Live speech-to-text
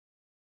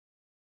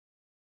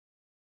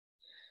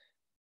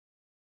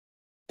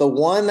The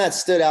one that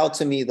stood out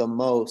to me the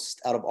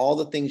most out of all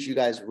the things you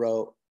guys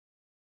wrote,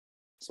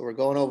 so we're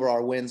going over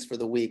our wins for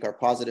the week, our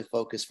positive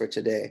focus for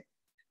today,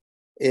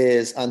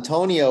 is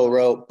Antonio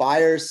wrote,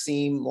 buyers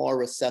seem more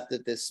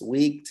receptive this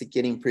week to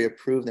getting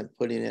pre-approved and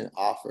putting in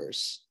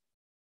offers.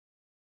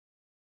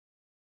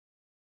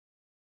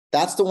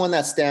 That's the one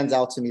that stands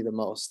out to me the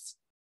most.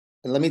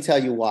 And let me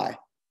tell you why.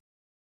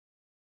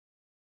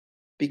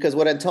 Because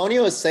what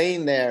Antonio is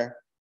saying there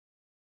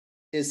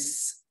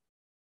is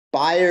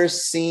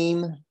buyers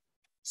seem,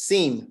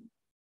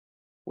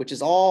 which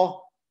is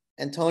all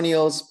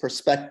Antonio's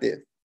perspective,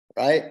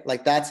 right?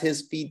 Like that's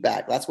his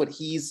feedback. That's what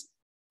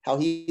how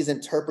he's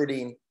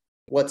interpreting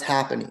what's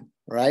happening,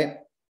 right?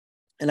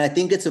 And I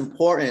think it's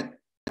important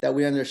that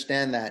we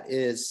understand that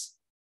is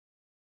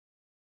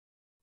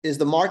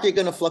the market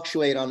going to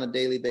fluctuate on a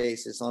daily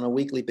basis, on a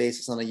weekly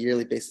basis, on a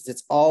yearly basis?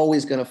 It's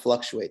always going to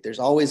fluctuate. There's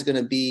always going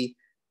to be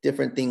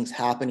different things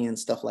happening and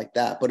stuff like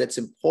that. But it's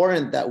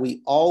important that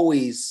we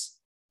always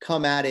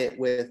come at it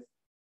with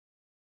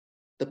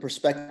the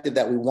perspective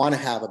that we want to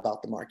have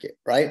about the market,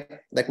 right?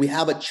 Like we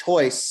have a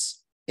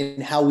choice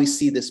in how we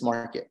see this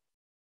market,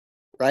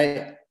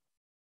 right?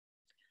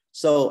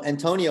 So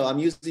Antonio, I'm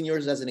using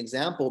yours as an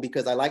example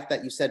because I like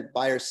that you said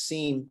buyers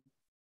seem,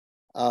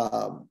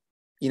 more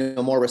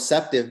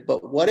receptive.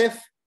 But what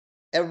if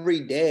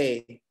every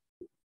day,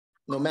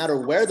 no matter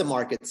where the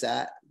market's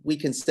at, we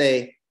can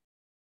say,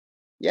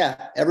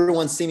 yeah,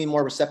 everyone's seeming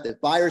more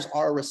receptive. Buyers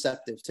are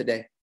receptive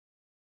today,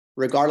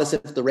 regardless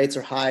if the rates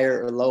are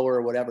higher or lower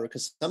or whatever,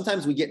 because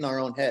sometimes we get in our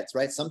own heads,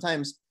 right?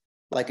 Sometimes,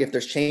 like if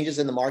there's changes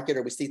in the market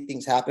or we see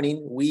things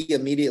happening, we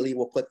immediately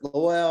will put,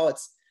 well,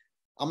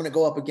 I'm going to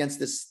go up against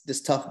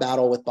this tough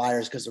battle with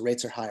buyers because the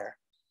rates are higher,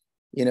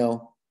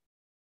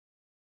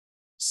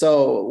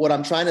 So what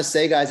I'm trying to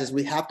say, guys, is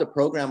we have to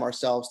program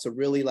ourselves to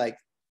really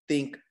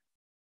think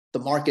the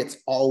market's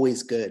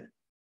always good.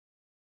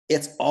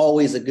 It's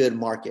always a good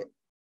market.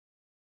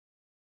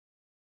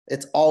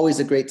 It's always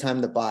a great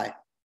time to buy.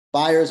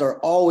 Buyers are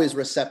always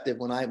receptive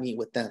when I meet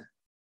with them,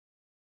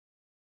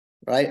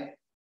 right?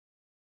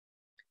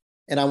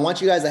 And I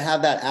want you guys to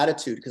have that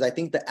attitude because I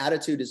think the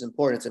attitude is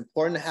important. It's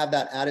important to have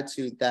that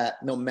attitude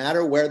that no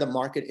matter where the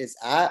market is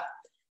at,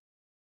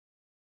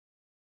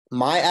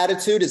 my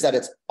attitude is that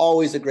it's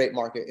always a great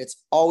market.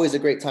 It's always a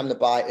great time to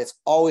buy. It's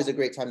always a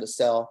great time to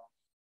sell.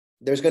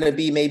 There's going to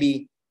be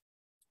maybe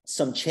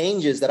some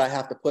changes that I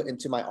have to put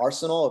into my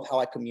arsenal of how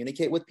I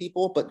communicate with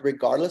people. But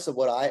regardless of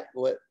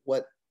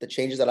what the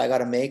changes that I got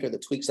to make or the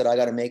tweaks that I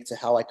got to make to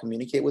how I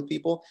communicate with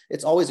people,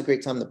 it's always a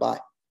great time to buy.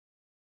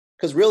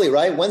 Because really,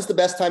 right? When's the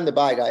best time to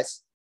buy,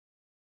 guys?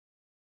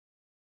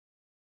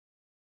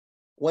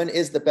 When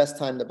is the best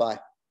time to buy?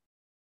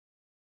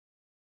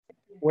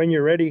 When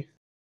you're ready.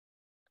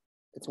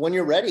 It's when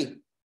you're ready.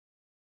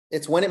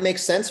 It's when it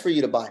makes sense for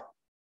you to buy.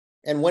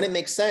 And when it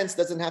makes sense,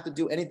 doesn't have to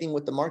do anything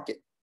with the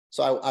market.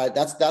 So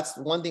that's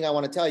one thing I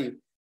want to tell you.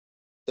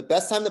 The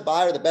best time to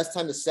buy or the best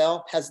time to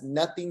sell has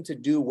nothing to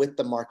do with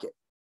the market.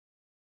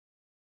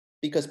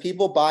 Because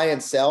people buy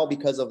and sell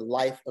because of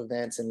life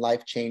events and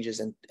life changes.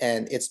 And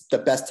it's the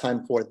best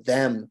time for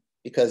them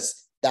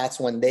because that's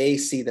when they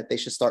see that they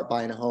should start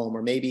buying a home.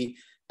 Or maybe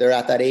they're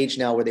at that age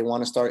now where they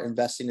want to start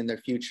investing in their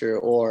future,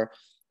 or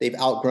they've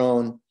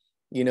outgrown,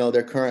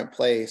 their current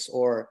place,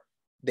 or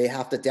they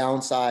have to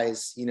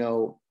downsize,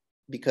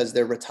 because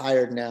they're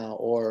retired now,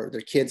 or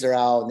their kids are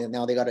out and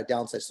now they got to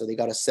downsize, so they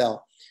got to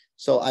sell.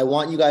 So I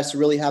want you guys to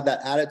really have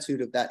that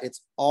attitude of that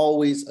it's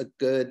always a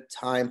good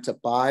time to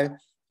buy.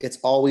 It's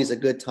always a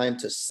good time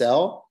to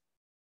sell.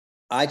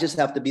 I just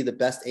have to be the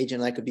best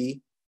agent I could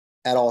be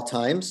at all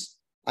times.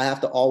 I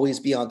have to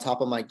always be on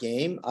top of my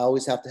game. I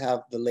always have to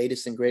have the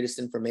latest and greatest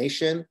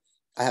information.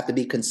 I have to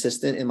be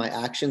consistent in my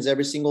actions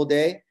every single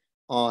day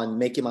on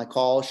making my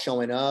calls,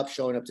 showing up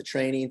to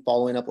training,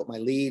 following up with my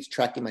leads,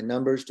 tracking my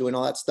numbers, doing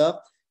all that stuff.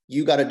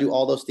 You got to do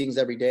all those things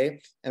every day.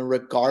 And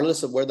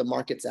regardless of where the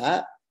market's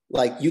at,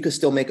 you can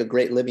still make a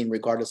great living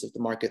regardless if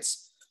the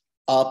market's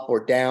up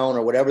or down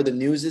or whatever the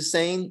news is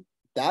saying.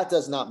 That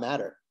does not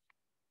matter.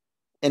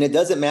 And it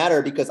doesn't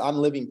matter because I'm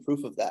living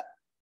proof of that.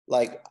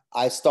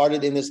 I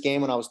started in this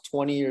game when I was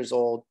 20 years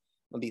old.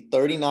 I'll be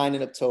 39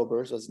 in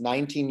October. So it's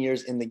 19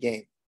 years in the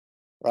game,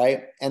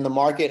 right? And the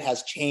market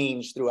has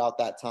changed throughout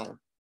that time.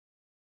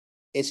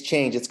 It's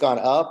changed. It's gone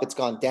up. It's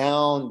gone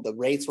down. The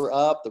rates were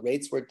up. The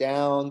rates were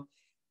down.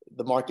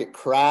 The market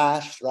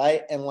crashed,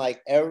 right? And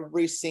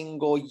every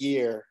single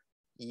year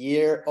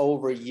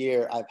over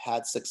year, I've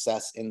had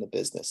success in the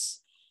business.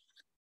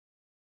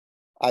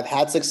 I've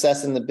had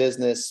success in the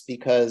business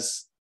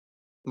because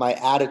my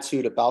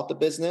attitude about the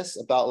business,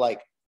 about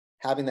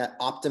having that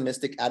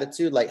optimistic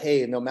attitude,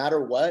 hey, no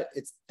matter what,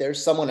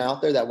 there's someone out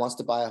there that wants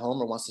to buy a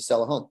home or wants to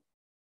sell a home.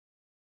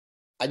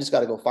 I just got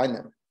to go find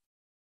them.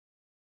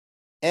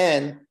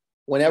 And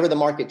whenever the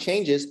market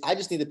changes, I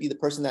just need to be the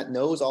person that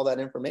knows all that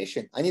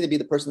information. I need to be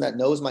the person that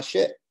knows my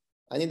shit.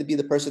 I need to be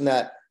the person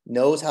that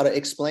knows how to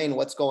explain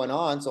what's going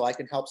on so I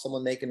can help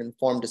someone make an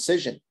informed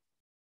decision.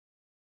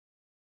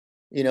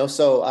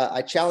 So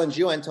I challenge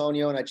you,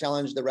 Antonio, and I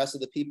challenge the rest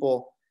of the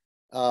people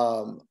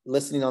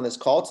listening on this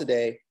call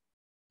today,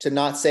 to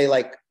not say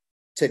like,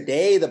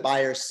 today the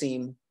buyers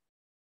seem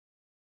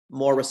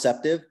more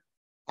receptive.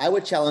 I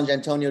would challenge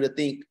Antonio to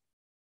think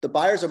the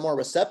buyers are more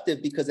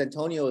receptive because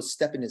Antonio is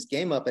stepping his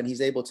game up and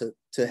he's able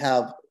to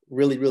have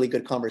really, really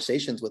good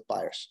conversations with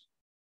buyers.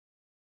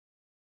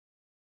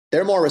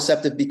 They're more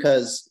receptive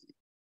because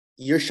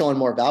you're showing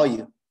more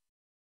value,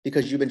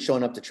 because you've been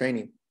showing up to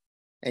training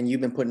and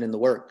you've been putting in the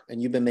work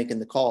and you've been making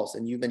the calls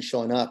and you've been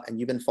showing up and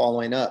you've been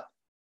following up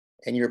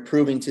and you're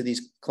proving to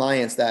these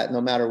clients that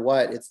no matter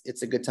what,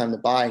 it's a good time to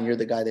buy and you're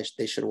the guy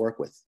they should work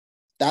with.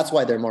 That's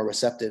why they're more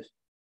receptive.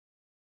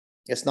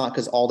 It's not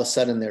because all of a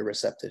sudden they're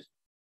receptive,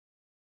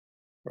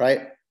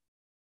 right?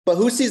 But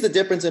who sees the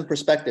difference in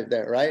perspective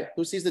there, right?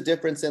 Who sees the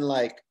difference in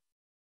like,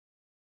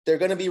 they're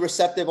going to be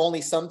receptive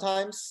only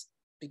sometimes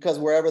because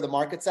wherever the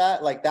market's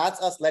at, like that's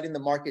us letting the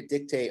market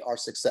dictate our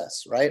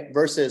success, right?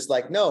 Versus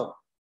like, no,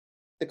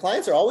 the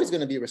clients are always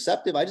going to be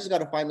receptive. I just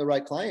got to find the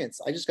right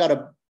clients. I just got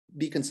to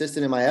be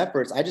consistent in my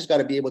efforts. I just got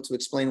to be able to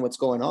explain what's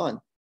going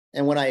on.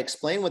 And when I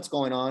explain what's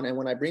going on and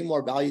when I bring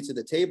more value to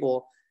the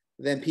table,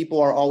 then people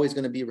are always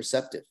going to be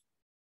receptive.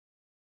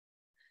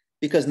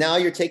 Because now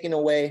you're taking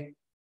away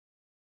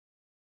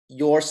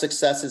your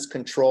success's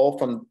control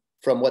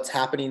from what's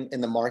happening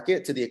in the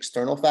market to the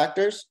external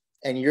factors,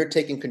 and you're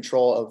taking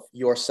control of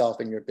yourself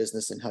and your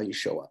business and how you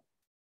show up.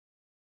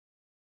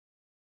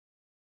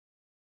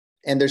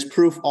 And there's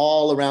proof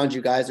all around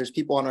you guys. There's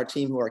people on our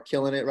team who are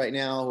killing it right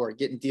now, who are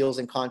getting deals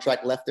in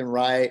contract left and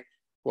right,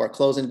 who are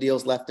closing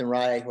deals left and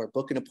right, who are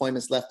booking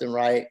appointments left and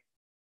right,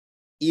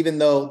 even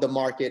though the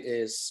market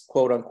is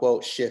quote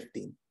unquote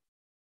shifting.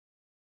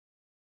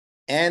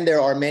 And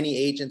there are many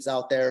agents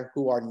out there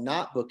who are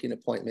not booking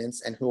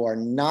appointments and who are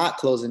not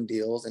closing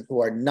deals and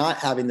who are not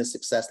having the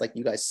success like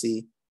you guys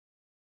see.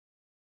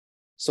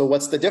 So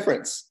what's the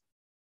difference?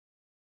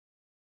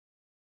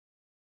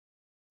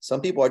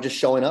 Some people are just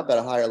showing up at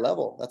a higher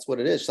level. That's what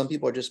it is. Some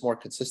people are just more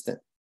consistent.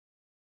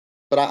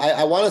 But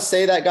I want to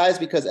say that, guys,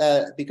 because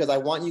I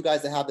want you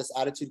guys to have this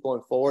attitude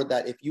going forward,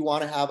 that if you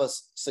want to have a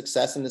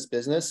success in this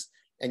business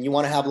and you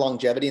want to have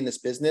longevity in this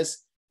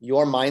business,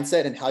 your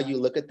mindset and how you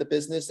look at the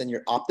business and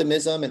your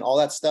optimism and all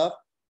that stuff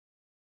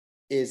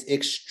is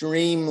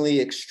extremely,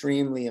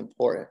 extremely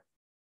important.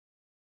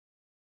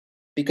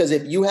 Because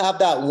if you have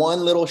that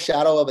one little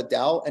shadow of a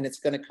doubt, and it's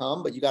going to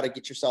come, but you got to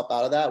get yourself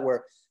out of that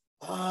where,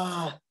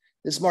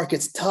 this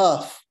market's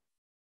tough,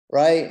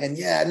 right? And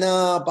yeah,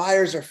 no,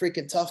 buyers are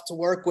freaking tough to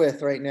work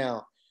with right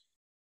now.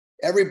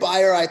 Every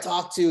buyer I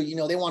talk to,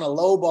 they want a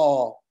low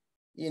ball.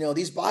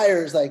 These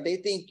buyers, like, they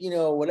think,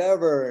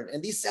 whatever.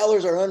 And these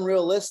sellers are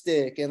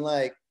unrealistic and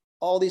like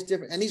all these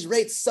different, and these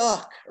rates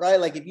suck, right?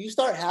 Like if you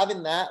start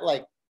having that,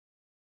 like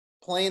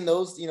playing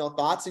those,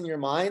 thoughts in your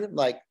mind,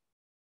 like,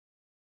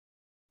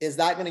 is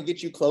that going to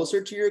get you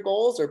closer to your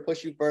goals or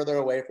push you further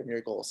away from your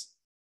goals?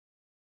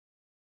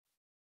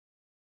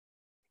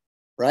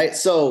 Right?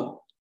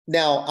 So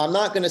now I'm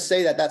not going to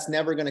say that that's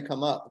never going to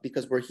come up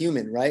because we're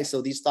human, right?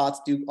 So these thoughts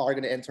are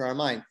going to enter our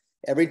mind.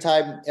 Every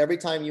time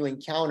you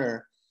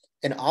encounter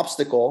an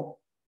obstacle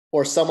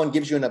or someone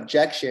gives you an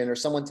objection or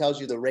someone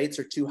tells you the rates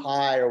are too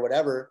high or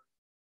whatever,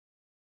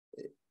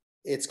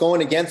 it's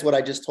going against what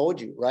I just told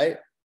you, right?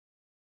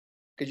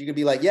 Because you could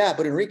be like, yeah,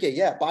 but Enrique,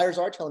 yeah, buyers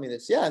are telling me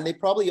this. Yeah, and they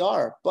probably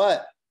are.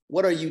 But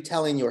what are you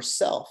telling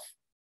yourself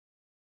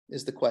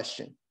is the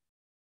question.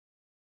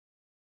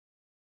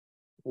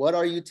 What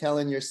are you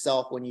telling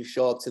yourself when you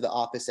show up to the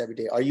office every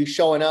day? Are you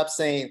showing up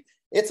saying,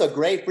 it's a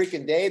great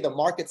freaking day. The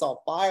market's on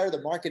fire.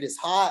 The market is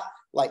hot.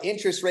 Like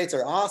interest rates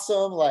are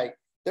awesome. Like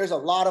there's a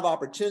lot of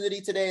opportunity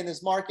today in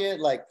this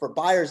market, like for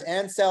buyers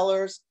and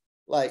sellers.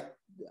 Like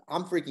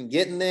I'm freaking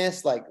getting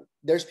this. Like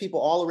there's people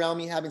all around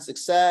me having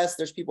success.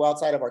 There's people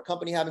outside of our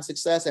company having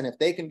success. And if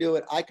they can do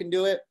it, I can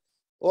do it.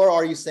 Or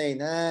are you saying,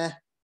 nah,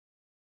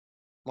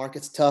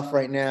 market's tough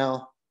right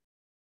now.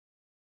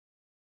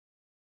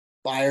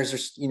 Buyers are,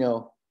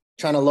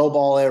 trying to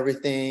lowball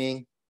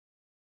everything,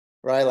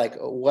 right? Like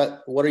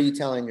what are you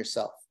telling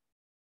yourself?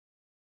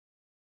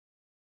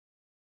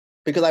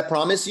 Because I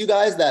promise you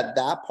guys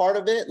that part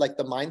of it, like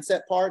the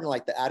mindset part and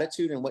like the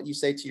attitude and what you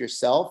say to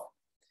yourself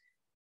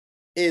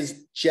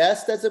is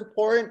just as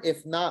important,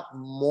 if not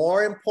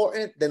more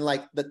important than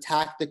like the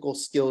tactical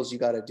skills you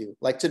got to do.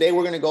 Like today,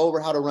 we're going to go over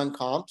how to run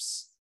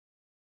comps,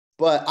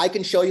 but I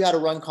can show you how to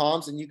run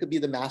comps and you could be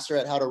the master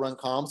at how to run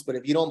comps. But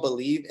if you don't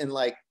believe in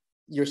like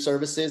your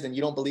services and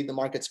you don't believe the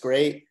market's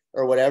great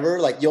or whatever,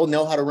 like you'll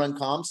know how to run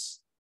comps,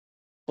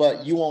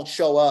 but you won't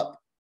show up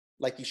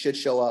like you should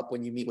show up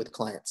when you meet with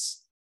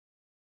clients.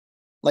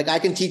 Like I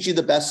can teach you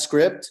the best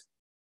script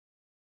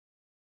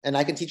and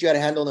I can teach you how to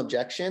handle an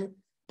objection.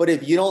 But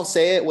if you don't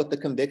say it with the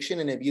conviction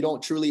and if you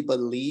don't truly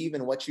believe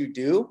in what you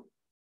do,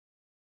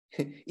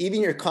 even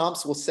your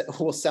comps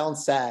will sound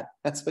sad.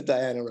 That's what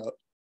Diana wrote.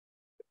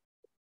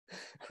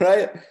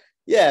 Right?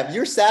 Yeah, if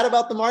you're sad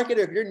about the market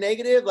or if you're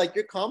negative, like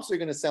your comps are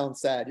going to sound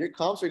sad. Your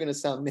comps are going to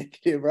sound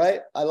negative,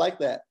 right? I like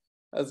that.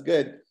 That's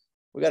good.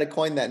 We got to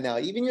coin that now.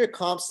 Even your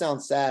comps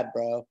sound sad,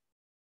 bro.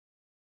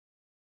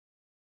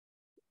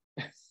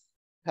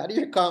 How do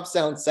your comps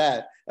sound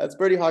sad? That's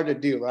pretty hard to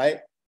do, right?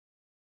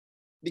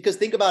 Because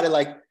think about it,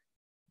 like,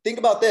 think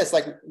about this,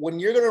 like when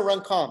you're going to run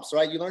comps,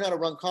 right? You learn how to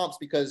run comps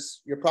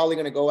because you're probably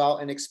going to go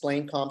out and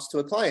explain comps to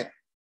a client.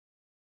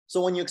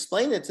 So when you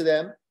explain it to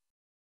them,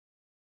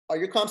 are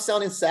your comps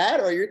sounding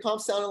sad, or are your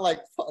comps sounding like,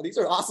 oh, these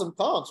are awesome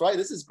comps, right?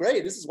 This is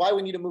great. This is why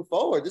we need to move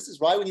forward. This is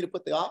why we need to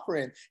put the offer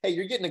in. Hey,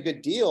 you're getting a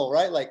good deal,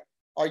 right? Like,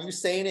 are you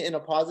saying it in a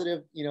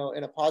positive,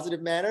 in a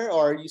positive manner,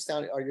 or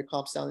are your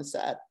comps sounding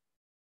sad?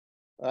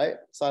 Right?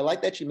 So I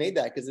like that you made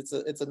that, because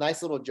it's a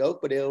nice little joke,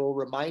 but it'll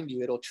remind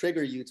you, it'll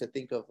trigger you to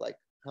think of like,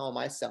 how am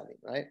I sounding,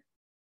 right?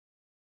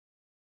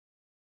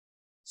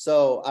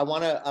 So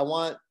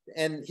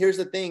and here's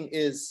the thing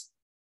is,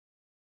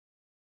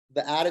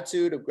 the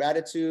attitude of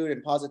gratitude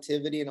and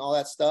positivity and all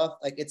that stuff,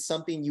 like it's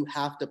something you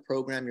have to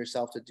program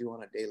yourself to do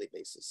on a daily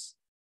basis.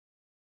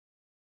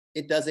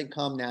 It doesn't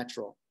come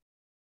natural,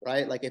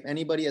 right? Like if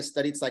anybody has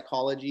studied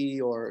psychology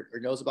or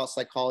knows about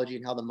psychology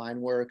and how the mind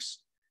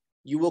works,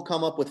 you will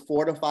come up with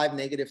 4 to 5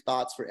 negative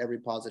thoughts for every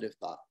positive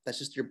thought. That's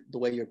just the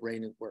way your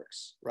brain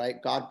works, right?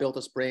 God built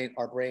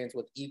our brains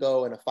with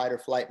ego and a fight or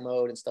flight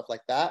mode and stuff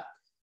like that.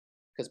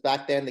 Because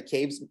back then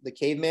the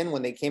cavemen,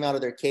 when they came out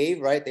of their cave,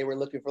 right, they were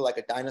looking for like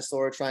a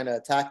dinosaur trying to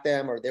attack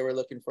them, or they were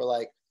looking for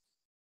like,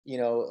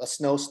 a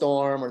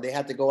snowstorm, or they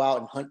had to go out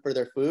and hunt for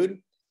their food.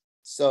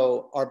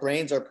 So our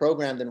brains are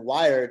programmed and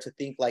wired to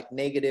think like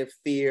negative,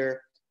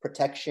 fear,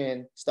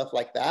 protection, stuff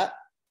like that.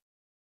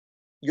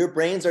 Your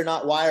brains are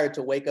not wired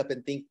to wake up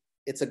and think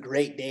it's a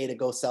great day to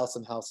go sell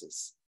some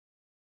houses.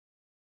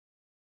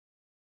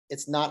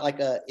 It's not like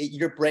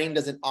your brain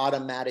doesn't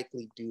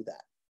automatically do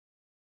that.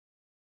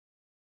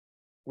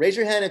 Raise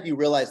your hand if you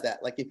realize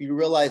that. Like if you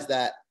realize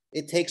that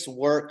it takes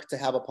work to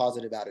have a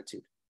positive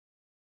attitude.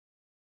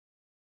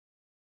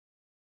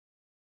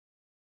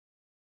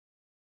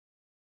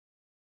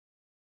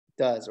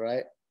 It does,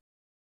 right?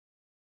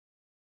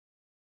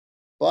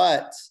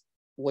 But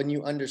when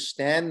you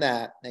understand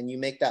that and you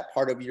make that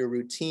part of your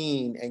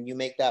routine and you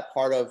make that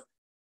part of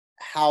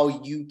how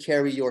you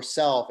carry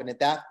yourself, and if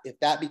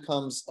that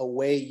becomes a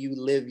way you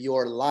live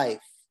your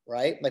life,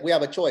 right? Like we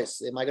have a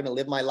choice. Am I going to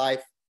live my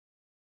life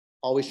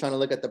always trying to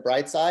look at the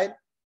bright side,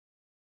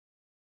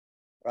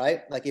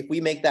 right? Like if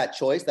we make that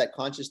choice, that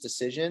conscious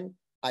decision,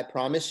 I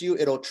promise you,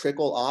 it'll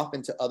trickle off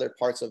into other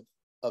parts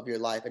of your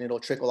life, and it'll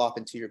trickle off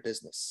into your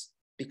business.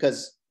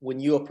 Because when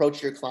you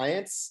approach your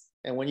clients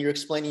and when you're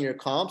explaining your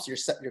comps, your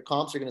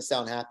comps are going to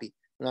sound happy.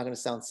 They're not going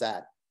to sound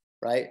sad,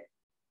 right?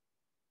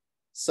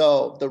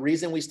 So the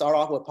reason we start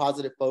off with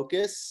positive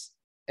focus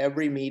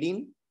every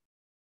meeting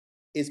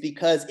is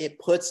because it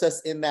puts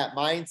us in that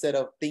mindset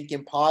of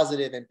thinking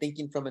positive and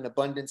thinking from an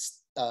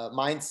abundance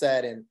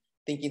mindset and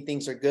thinking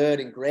things are good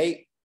and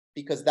great,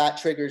 because that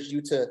triggers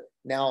you to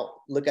now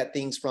look at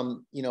things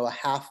from,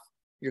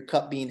 your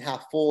cup being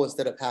half full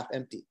instead of half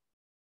empty.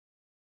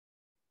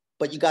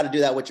 But you got to do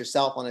that with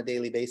yourself on a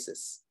daily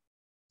basis.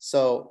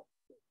 So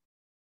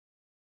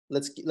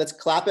let's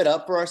clap it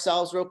up for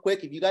ourselves real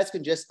quick. If you guys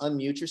can just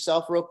unmute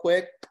yourself real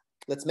quick,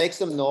 let's make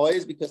some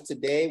noise, because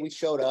today we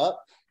showed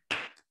up.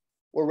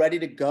 We're ready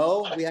to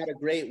go. We had a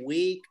great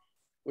week.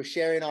 We're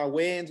sharing our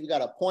wins. We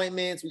got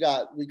appointments.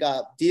 We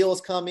got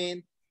deals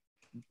coming.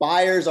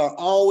 Buyers are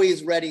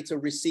always ready to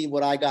receive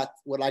what I got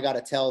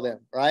to tell them,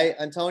 right,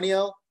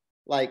 Antonio?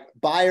 Like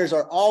buyers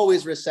are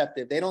always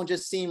receptive. They don't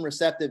just seem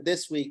receptive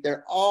this week.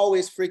 They're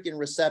always freaking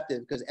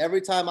receptive, because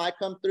every time I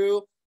come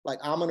through, like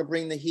I'm going to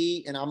bring the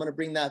heat and I'm going to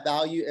bring that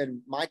value,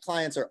 and my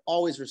clients are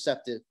always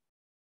receptive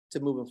to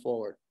moving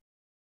forward.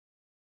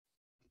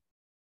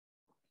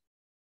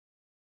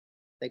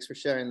 Thanks for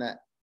sharing that,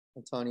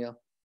 Antonio.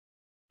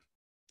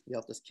 You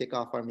helped us kick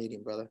off our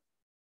meeting, brother.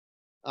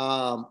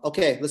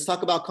 Okay, let's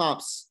talk about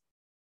comps.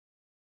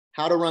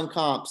 How to run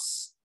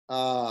comps.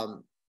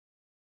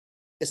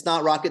 It's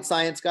not rocket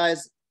science,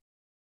 guys,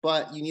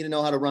 but you need to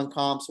know how to run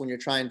comps when you're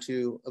trying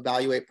to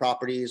evaluate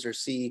properties or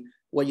see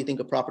what you think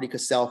a property could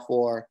sell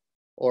for,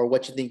 or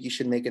what you think you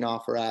should make an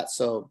offer at.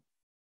 So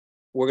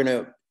we're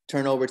going to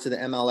turn over to the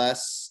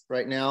MLS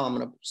right now. I'm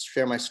going to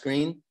share my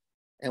screen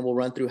and we'll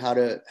run through how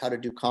to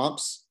do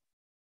comps.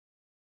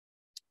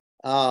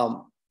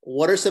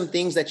 What are some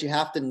things that you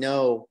have to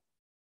know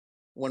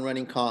when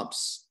running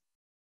comps?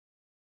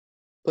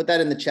 Put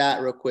that in the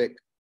chat real quick.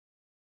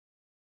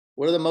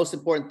 What are the most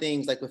important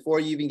things? Like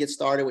before you even get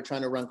started with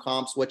trying to run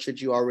comps, what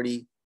should you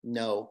already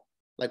know?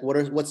 Like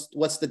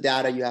what's the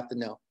data you have to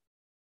know?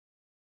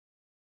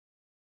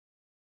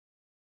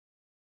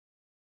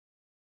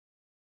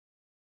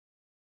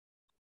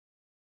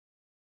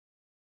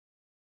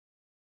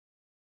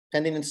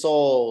 Pending and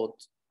sold,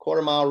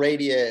 quarter-mile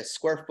radius,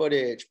 square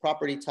footage,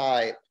 property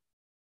type,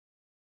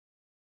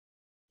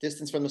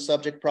 distance from the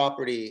subject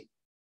property.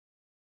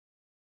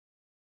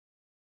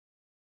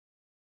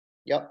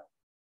 Yep,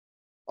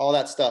 all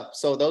that stuff.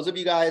 So those of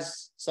you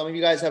guys, some of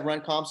you guys have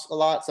run comps a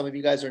lot. Some of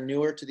you guys are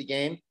newer to the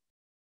game.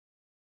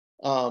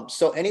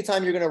 So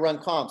anytime you're going to run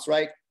comps,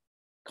 right?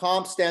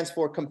 Comp stands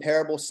for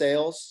comparable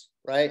sales,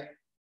 right?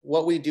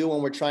 What we do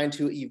when we're trying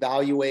to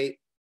evaluate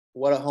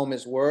what a home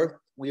is worth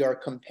we are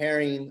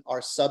comparing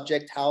our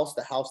subject house,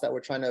 the house that we're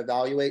trying to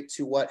evaluate,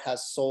 to what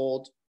has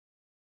sold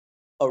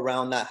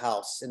around that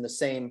house in the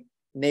same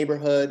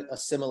neighborhood, a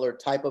similar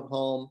type of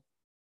home,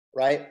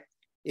 right?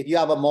 If you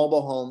have a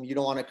mobile home, you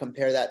don't want to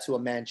compare that to a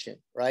mansion,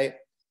 right?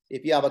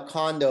 If you have a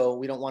condo,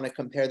 we don't want to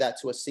compare that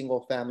to a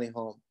single family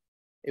home.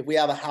 If we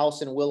have a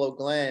house in Willow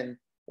Glen,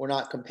 we're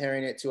not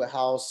comparing it to a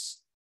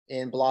house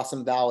in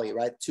Blossom Valley,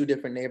 right? Two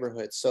different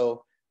neighborhoods.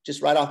 So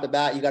just right off the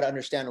bat, you got to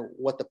understand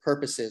what the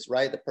purpose is,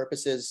 right? The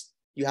purpose is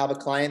you have a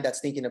client that's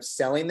thinking of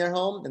selling their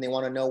home and they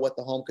want to know what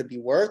the home could be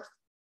worth.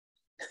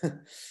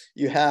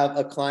 You have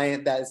a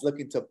client that is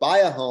looking to buy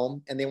a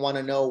home and they want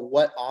to know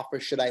what offer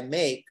should I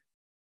make.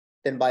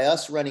 Then by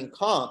us running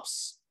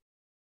comps,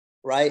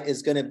 right,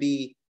 is going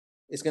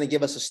to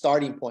give us a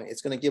starting point.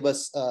 It's going to give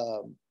us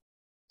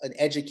an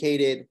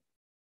educated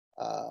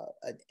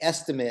an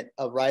estimate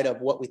of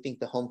what we think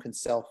the home can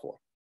sell for,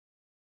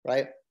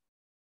 right?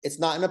 It's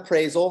not an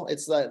appraisal.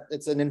 It's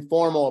an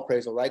informal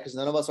appraisal, right? Because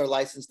none of us are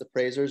licensed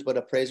appraisers, but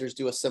appraisers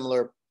do a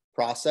similar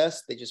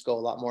process. They just go a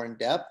lot more in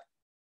depth.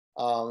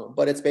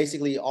 But it's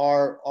basically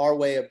our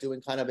way of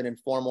doing kind of an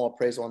informal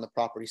appraisal on the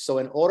property. So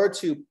in order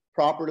to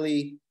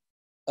properly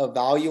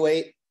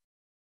evaluate,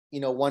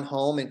 one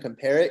home and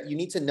compare it, you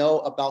need to know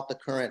about the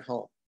current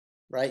home,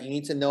 right? You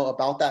need to know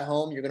about that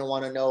home. You're going to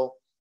want to know,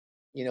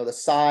 the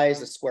size,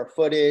 the square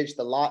footage,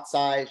 the lot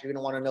size. You're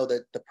going to want to know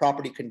the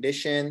property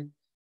condition.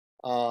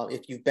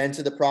 If you've been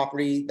to the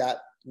property,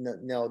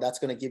 that's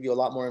going to give you a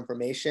lot more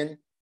information.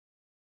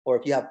 Or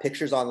if you have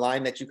pictures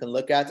online that you can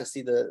look at to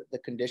see the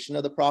condition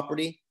of the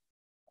property.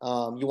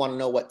 You want to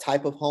know what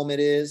type of home it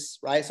is,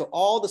 right? So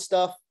all the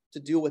stuff to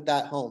do with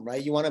that home,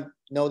 right? You want to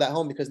know that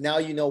home because now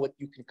you know what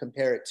you can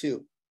compare it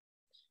to.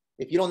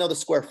 If you don't know the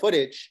square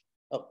footage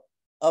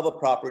of a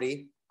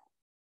property,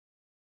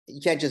 you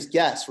can't just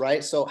guess,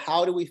 right? So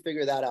how do we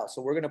figure that out?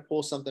 So we're going to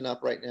pull something up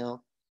right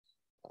now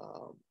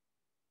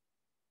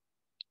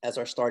as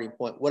our starting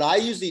point. What I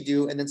usually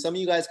do, and then some of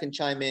you guys can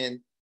chime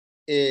in,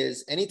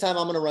 is anytime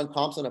I'm going to run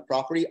comps on a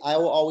property, I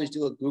will always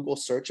do a Google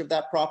search of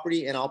that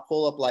property and I'll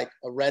pull up like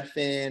a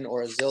Redfin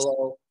or a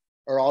Zillow,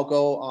 or I'll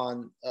go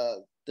on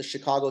the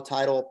Chicago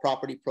title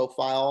property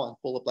profile and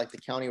pull up like the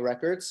county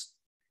records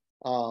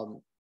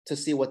to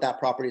see what that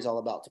property is all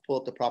about, to pull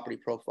up the property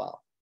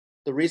profile.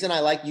 The reason I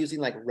like using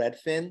like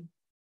Redfin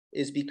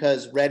is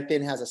because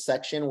Redfin has a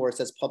section where it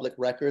says public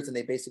records and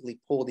they basically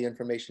pull the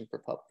information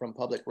from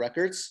public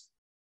records.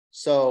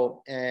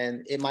 So,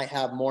 and it might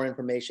have more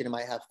information, it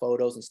might have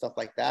photos and stuff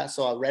like that.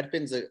 So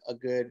Redfin's a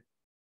good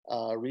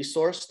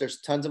resource.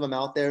 There's tons of them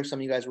out there. Some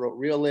of you guys wrote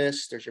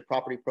Realtors. There's your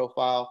property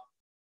profile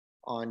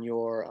on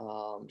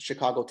your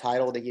Chicago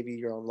title. They give you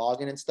your own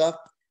login and stuff.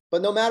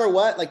 But no matter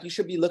what, like you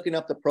should be looking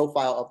up the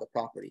profile of the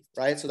property,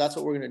 right? So that's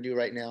what we're going to do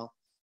right now.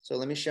 So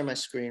let me share my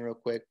screen real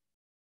quick.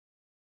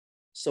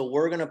 So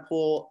we're going to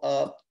pull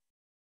up.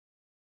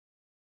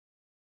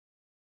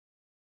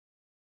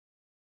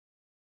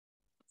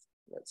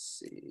 Let's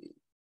see.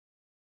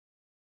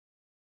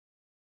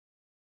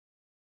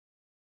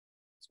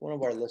 It's one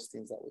of our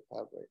listings that we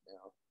have right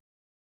now.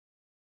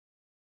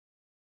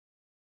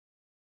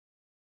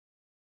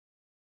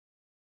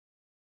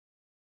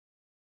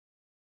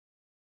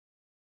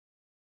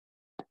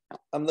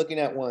 I'm looking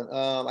at one.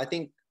 I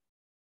think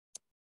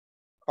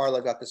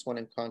Carla got this one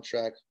in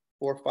contract.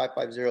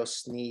 4550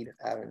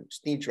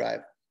 Sneed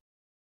Drive.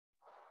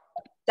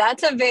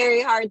 That's a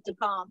very hard to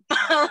comp,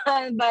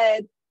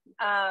 but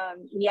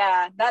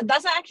yeah,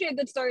 that's actually a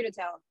good story to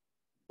tell.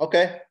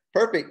 Okay,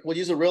 perfect. We'll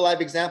use a real life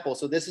example.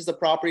 So this is the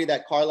property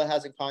that Carla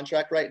has in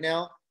contract right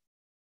now.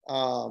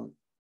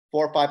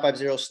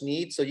 4550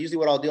 Sneed. So usually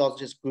what I'll do, I'll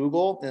just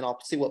Google and I'll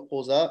see what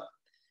pulls up.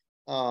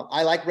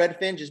 I like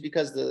Redfin just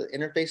because the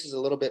interface is a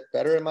little bit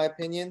better in my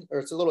opinion, or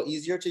it's a little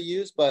easier to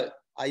use, but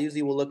I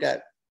usually will look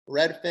at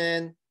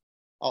Redfin.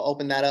 I'll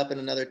open that up in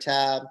another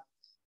tab.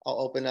 I'll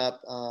open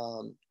up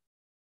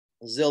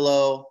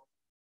Zillow,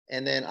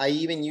 and then I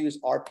even use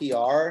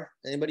RPR.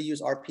 Anybody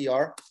use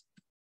RPR?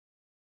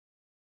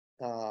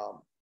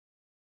 For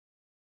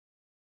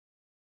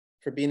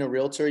being a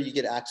realtor, you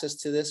get access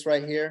to this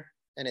right here,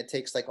 and it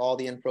takes like all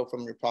the info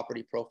from your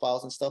property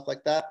profiles and stuff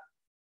like that.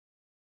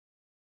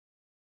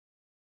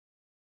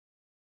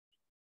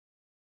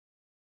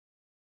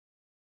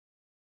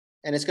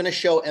 And it's going to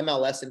show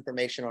MLS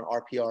information on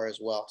RPR as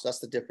well. So that's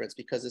the difference,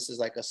 because this is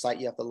like a site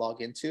you have to log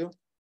into.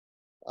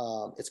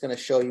 It's going to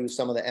show you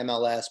some of the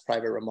MLS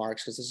private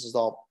remarks because this is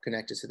all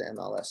connected to the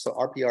MLS. So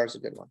RPR is a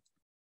good one.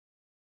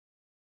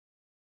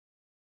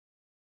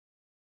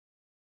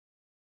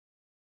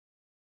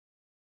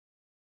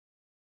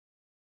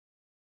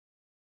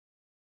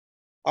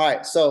 All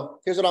right, so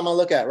here's what I'm going to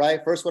look at, right?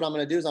 First, what I'm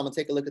going to do is I'm going to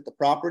take a look at the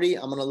property.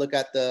 I'm going to look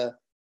at the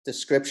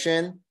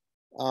description.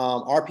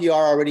 RPR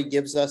already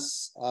gives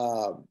us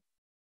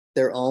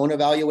their own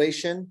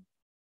evaluation.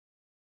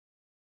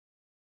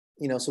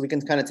 You know, so we can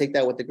kind of take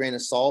that with a grain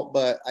of salt,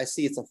 but I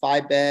see it's a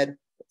 5-bed,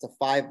 it's a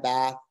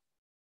 5-bath,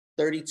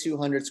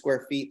 3,200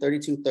 square feet,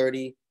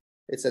 3,230.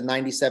 It's a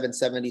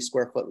 9,770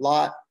 square foot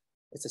lot.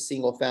 It's a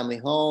single family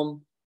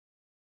home.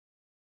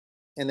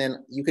 And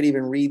then you could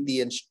even read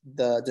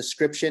the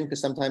description, because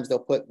sometimes they'll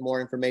put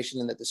more information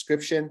in the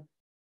description.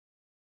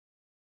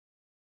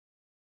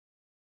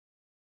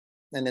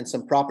 And then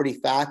some property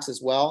facts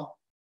as well.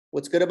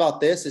 What's good about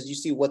this is you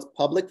see what's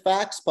public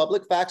facts.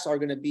 Public facts are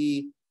going to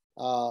be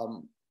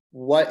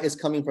what is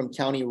coming from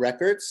county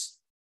records.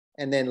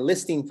 And then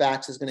listing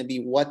facts is going to be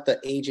what the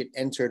agent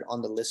entered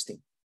on the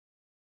listing.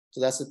 So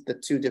that's the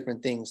two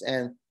different things.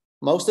 And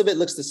most of it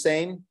looks the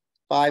same,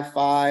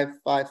 5.5,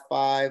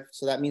 5.5.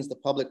 So that means the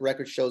public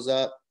record shows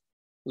up,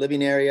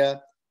 living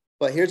area.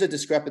 But here's a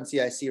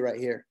discrepancy I see right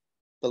here,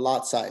 the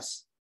lot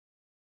size.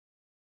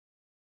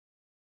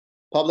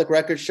 Public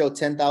records show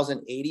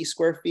 10,080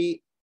 square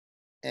feet,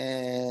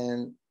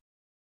 and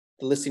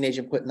the listing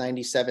agent put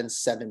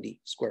 9,770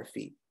 square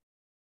feet.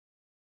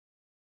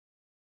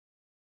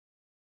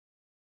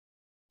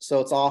 So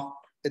it's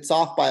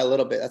off by a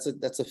little bit.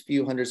 That's a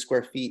few hundred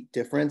square feet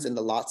difference in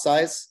the lot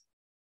size.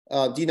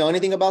 Do you know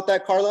anything about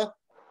that, Carla?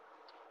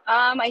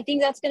 I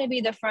think that's going to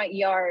be the front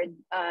yard.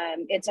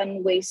 It's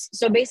on waste.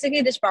 So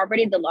basically this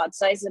property, the lot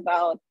size is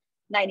about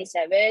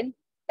 97.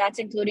 That's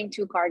including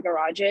 2-car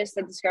garages.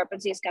 The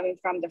discrepancy is coming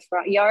from the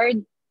front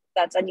yard.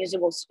 That's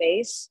unusable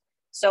space.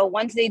 So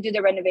once they do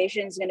the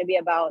renovation, it's going to be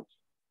about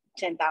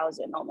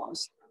 10,000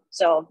 almost.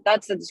 So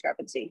that's the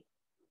discrepancy.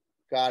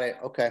 Got it.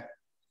 Okay.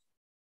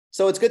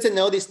 So it's good to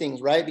know these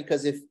things, right?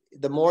 Because if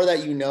the more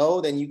that you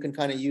know, then you can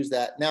kind of use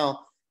that.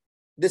 Now,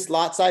 this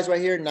lot size right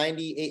here,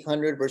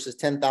 9,800 versus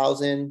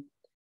 10,000,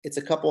 it's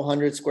a couple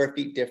hundred square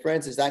feet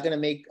difference. Is that going to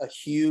make a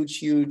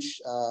huge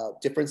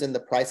difference in the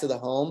price of the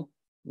home?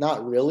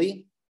 Not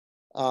really.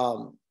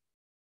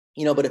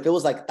 You know, but if it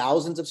was like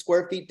thousands of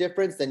square feet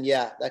difference, then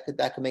yeah, that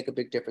could make a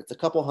big difference. A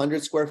couple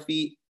hundred square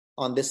feet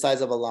on this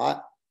size of a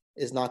lot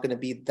is not going to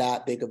be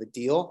that big of a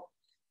deal.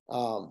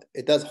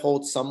 It does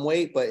hold some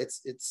weight, but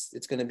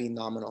it's going to be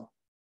nominal.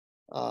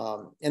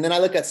 And then I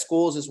look at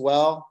schools as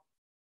well.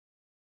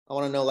 I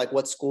want to know like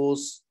what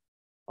schools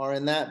are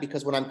in that,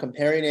 because when I'm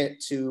comparing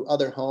it to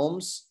other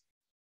homes,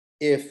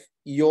 if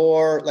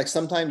you're like,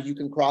 sometimes you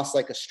can cross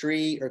like a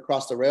street or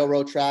cross the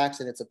railroad tracks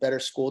and it's a better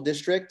school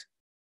district,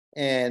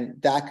 and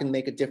that can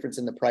make a difference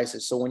in the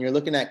prices. So when you're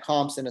looking at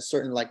comps in a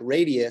certain like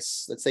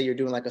radius, let's say you're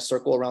doing like a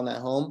circle around that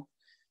home,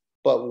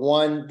 but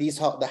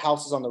the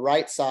houses on the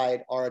right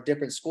side are a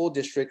different school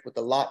district with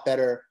a lot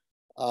better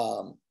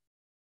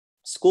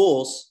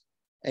schools,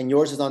 and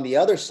yours is on the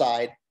other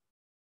side,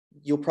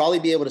 you'll probably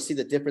be able to see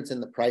the difference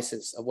in the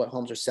prices of what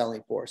homes are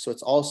selling for. So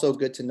it's also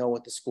good to know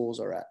what the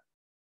schools are at.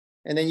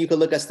 And then you could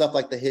look at stuff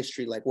like the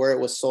history, like where it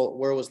was sold,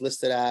 where it was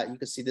listed at. You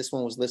can see this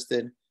one was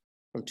listed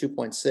from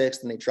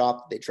 2.6 and they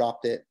dropped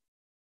it.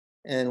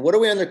 And what are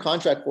we under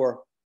contract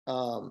for?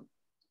 Carla,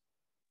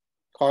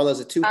 is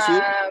it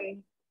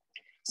 2.2?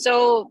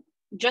 So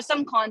just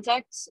some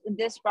context,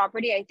 this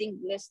property, I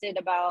think listed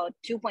about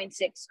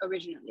 2.6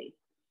 originally,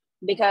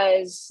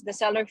 because the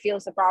seller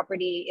feels the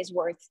property is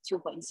worth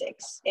 2.6,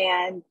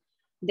 and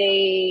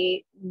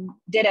they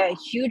did a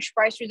huge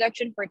price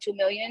reduction for 2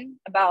 million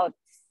about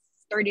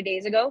 30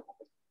 days ago.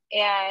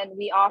 And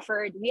we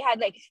had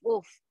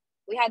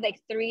like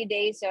 3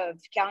 days of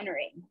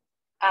countering.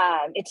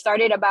 It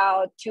started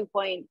about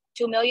 2.2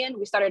 million.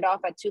 We started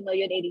off at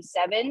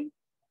 2,087,000.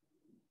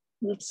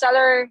 The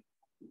seller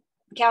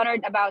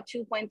countered about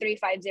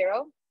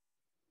 2.350,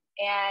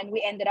 and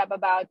we ended up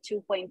about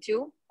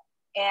 2.2.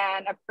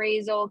 And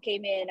appraisal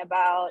came in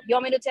about, you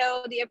want me to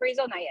tell the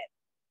appraisal? Not yet.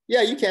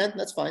 Yeah, you can.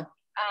 That's fine.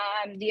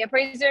 The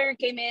appraiser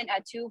came in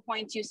at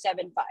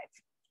 2.275.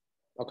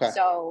 Okay.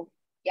 So,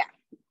 yeah.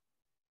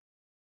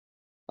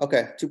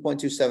 Okay,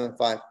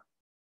 2.275.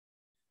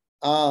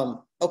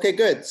 Okay,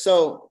 good.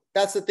 So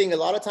that's the thing. A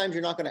lot of times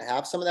you're not going to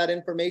have some of that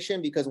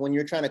information, because when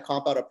you're trying to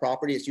comp out a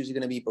property, it's usually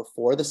going to be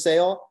before the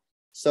sale.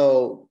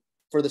 So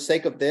for the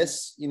sake of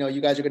this, you know,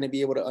 you guys are going to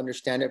be able to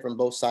understand it from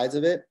both sides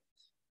of it.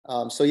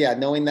 So yeah,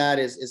 knowing that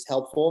is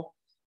helpful,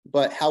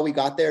 but how we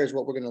got there is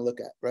what we're going to look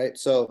at, right?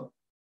 So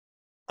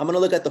I'm going to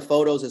look at the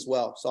photos as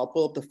well. So I'll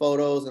pull up the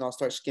photos and I'll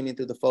start skimming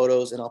through the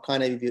photos, and I'll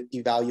kind of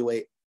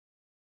evaluate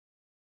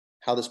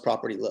how this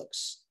property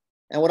looks.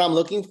 And what I'm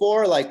looking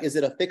for, like, is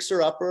it a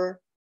fixer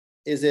upper?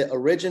 Is it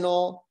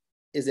original?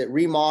 Is it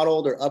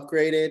remodeled or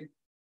upgraded?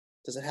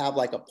 Does it have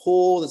like a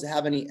pool? Does it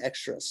have any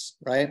extras,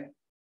 right?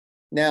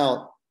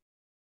 Now,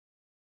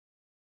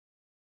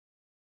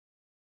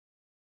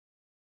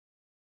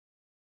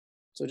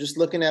 so just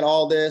looking at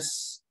all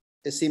this,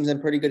 it seems in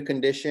pretty good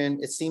condition.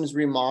 It seems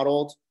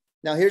remodeled.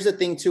 Now, here's the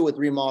thing too with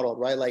remodeled,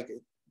 right? Like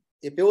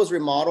if it was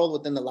remodeled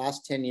within the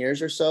last 10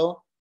 years or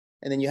so,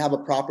 and then you have a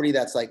property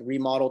that's like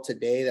remodeled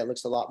today that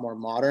looks a lot more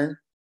modern,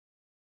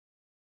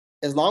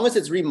 as long as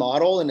it's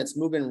remodeled and it's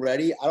move-in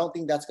ready, I don't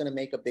think that's going to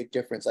make a big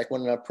difference. Like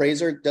when an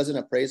appraiser does an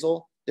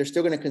appraisal, they're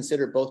still going to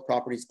consider both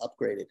properties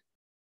upgraded,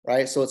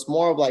 right? So it's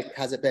more of like,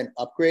 has it been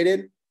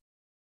upgraded?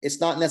 It's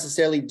not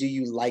necessarily, do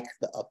you like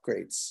the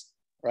upgrades,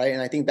 right?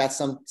 And I think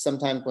that's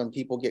sometimes when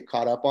people get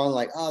caught up on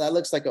like, oh, that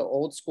looks like an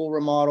old school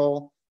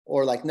remodel,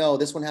 or like, no,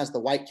 this one has the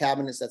white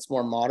cabinets that's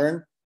more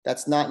modern.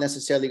 That's not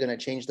necessarily going to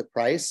change the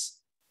price.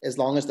 as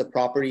long as the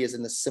property is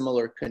in a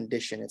similar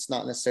condition. It's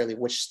not necessarily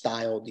which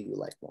style do you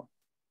like more.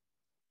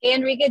 Hey,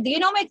 Enrique, do you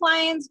know my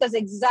clients? Because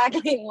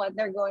exactly what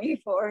they're going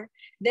for.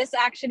 This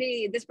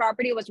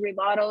property was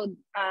remodeled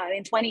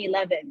in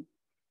 2011,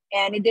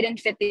 and it didn't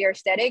fit their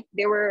aesthetic.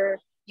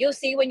 You'll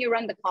see when you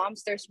run the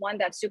comps, there's one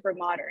that's super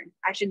modern.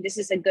 Actually, this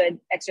is a good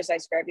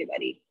exercise for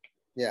everybody.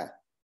 Yeah.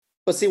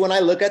 But see, when I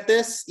look at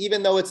this,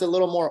 even though it's a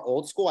little more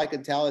old school, I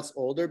can tell it's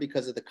older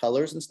because of the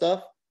colors and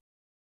stuff,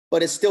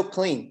 but it's still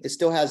clean. It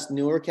still has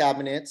newer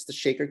cabinets, the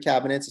shaker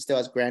cabinets. It still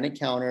has granite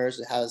counters.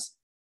 It has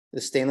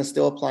the stainless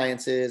steel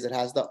appliances. It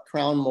has the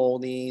crown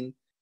molding.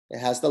 It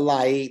has the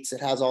lights.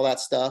 It has all that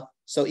stuff.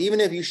 So even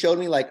if you showed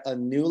me like a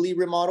newly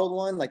remodeled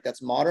one, like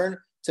that's modern,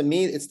 to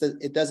me,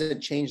 it doesn't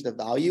change the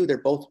value.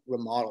 They're both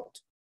remodeled,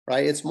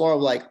 right? It's more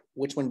of like,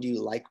 which one do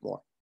you like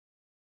more?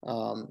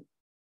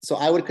 So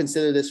I would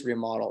consider this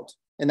remodeled.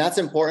 And that's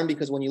important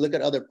because when you look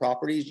at other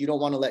properties, you don't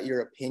want to let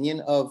your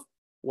opinion of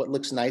what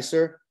looks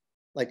nicer,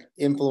 like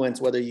influence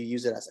whether you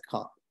use it as a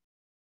comp.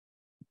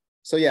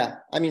 So yeah,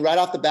 I mean, right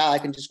off the bat, I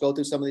can just go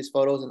through some of these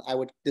photos and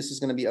this is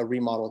going to be a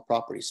remodeled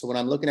property. So when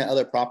I'm looking at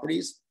other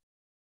properties,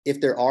 if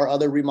there are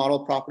other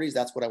remodeled properties,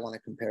 that's what I want to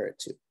compare it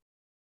to.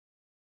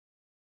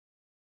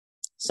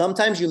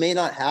 Sometimes you may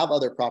not have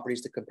other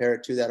properties to compare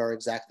it to that are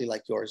exactly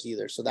like yours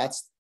either. So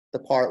that's the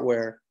part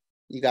where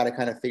you got to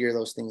kind of figure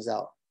those things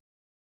out.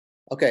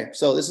 Okay,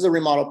 so this is a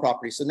remodel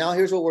property. So now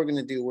here's what we're going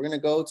to do. We're going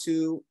to go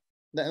to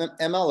the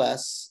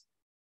MLS,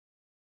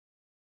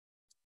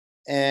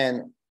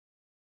 and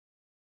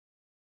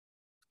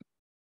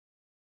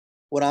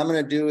what I'm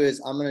going to do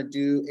is I'm going to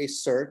do a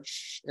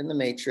search in the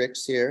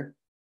matrix here.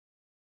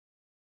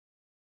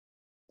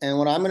 And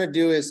what I'm going to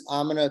do is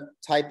I'm going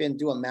to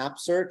do a map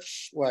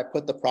search where I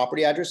put the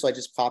property address. So I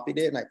just copied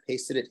it and I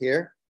pasted it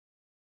here,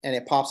 and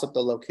it pops up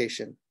the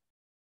location.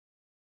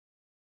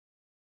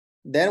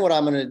 Then what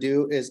I'm going to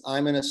do is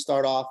I'm going to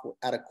start off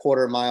at a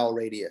 1/4 mile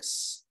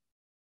radius.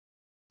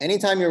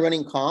 Anytime you're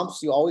running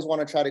comps, you always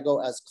want to try to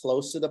go as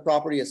close to the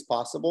property as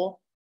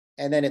possible.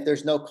 And then if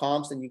there's no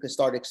comps, then you can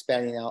start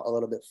expanding out a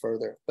little bit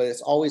further. But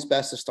it's always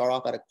best to start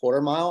off at a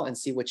 1/4 mile and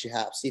see what you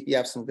have. See if you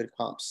have some good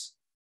comps.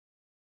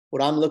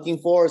 What I'm looking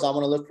for is I'm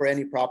going to look for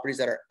any properties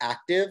that are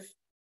active,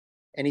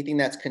 anything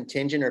that's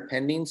contingent or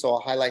pending. So I'll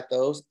highlight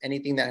those.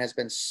 Anything that has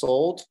been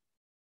sold,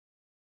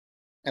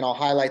 and I'll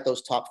highlight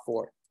those top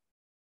 4.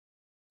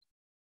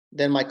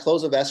 Then my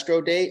close of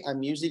escrow date,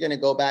 I'm usually going to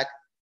go back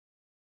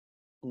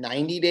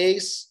 90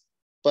 days.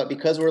 But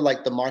because we're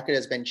like the market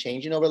has been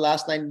changing over the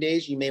last 90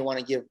 days, you may want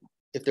to give,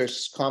 if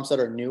there's comps that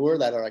are newer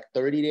that are like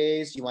 30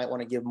 days, you might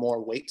want to give more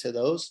weight to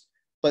those.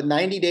 But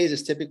 90 days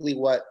is typically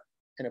what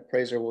an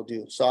appraiser will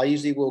do. So I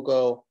usually will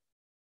go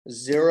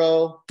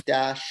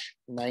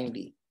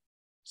 0-90.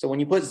 So when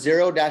you put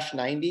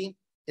 0-90,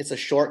 it's a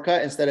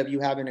shortcut instead of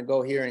you having to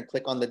go here and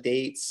click on the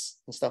dates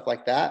and stuff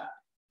like that.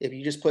 If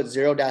you just put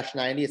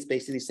 0-90, it's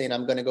basically saying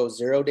I'm going to go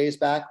 0 days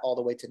back all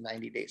the way to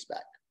 90 days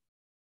back.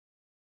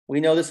 We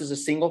know this is a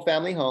single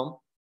family home.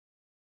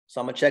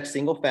 So I'm going to check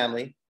single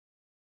family.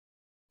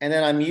 And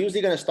then I'm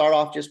usually going to start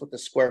off just with the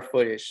square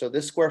footage. So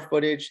this square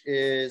footage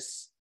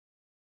is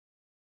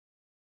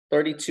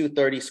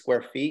 3,230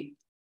 square feet.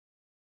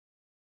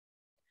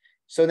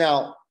 So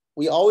now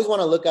we always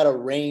want to look at a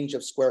range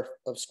of square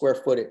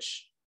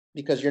footage,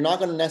 because you're not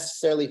going to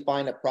necessarily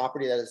find a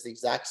property that is the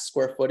exact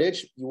square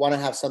footage. You want to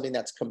have something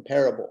that's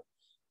comparable.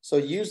 So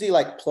usually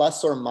like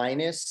plus or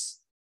minus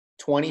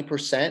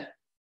 20%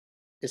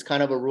 is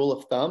kind of a rule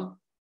of thumb.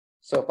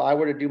 So if I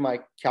were to do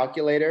my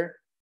calculator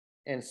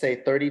and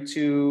say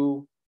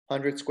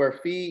 3,200 square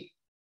feet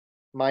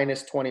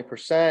minus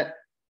 20%,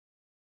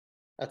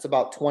 that's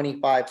about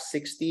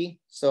 2,560.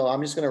 So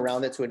I'm just going to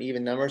round it to an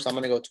even number. So I'm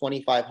going to go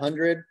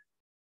 2,500.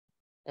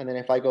 And then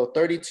if I go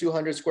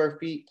 3,200 square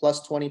feet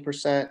plus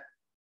 20%,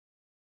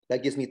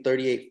 that gives me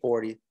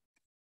 3,840.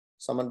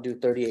 So I'm going to do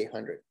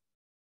 3,800.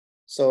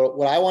 So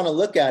what I want to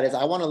look at is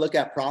I want to look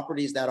at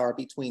properties that are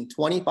between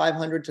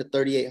 2,500 to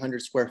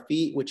 3,800 square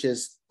feet, which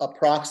is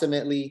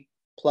approximately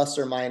plus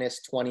or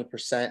minus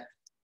 20%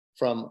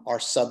 from our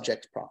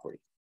subject property.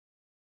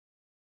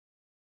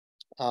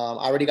 I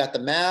already got the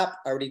map.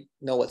 I already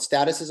know what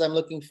statuses I'm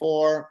looking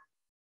for.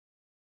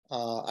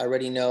 I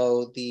already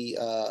know the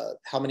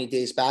how many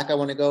days back I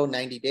want to go,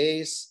 90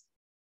 days.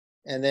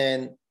 And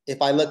then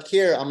if I look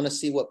here, I'm going to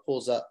see what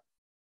pulls up.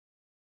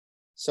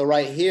 So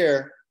right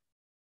here,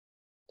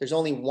 there's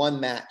only one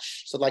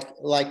match. So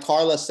like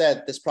Carla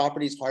said, this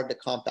property is hard to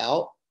comp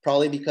out,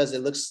 probably because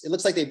it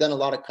looks like they've done a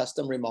lot of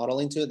custom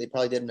remodeling to it. They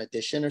probably did an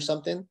addition or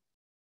something.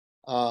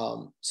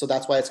 So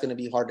that's why it's going to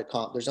be hard to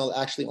comp. There's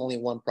actually only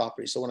one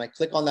property. So when I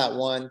click on that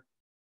one,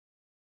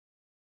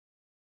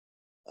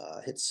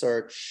 hit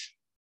search,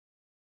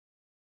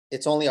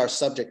 it's only our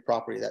subject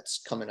property that's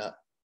coming up,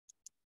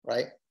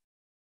 right?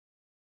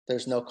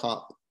 There's no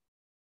comp.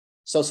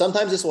 So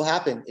sometimes this will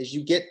happen is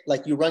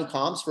you run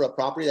comps for a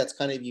property that's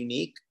kind of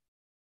unique,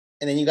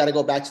 and then you got to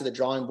go back to the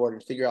drawing board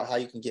and figure out how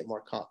you can get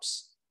more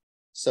comps.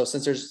 So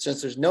since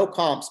there's no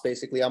comps,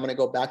 basically, I'm going to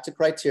go back to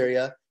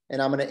criteria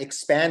and I'm going to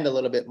expand a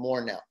little bit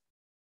more now.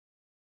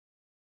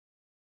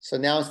 So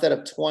now instead of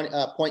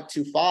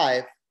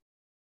 0.25,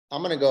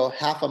 I'm going to go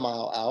half a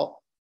mile out.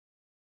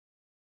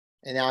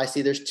 And now I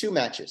see there's 2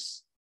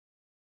 matches.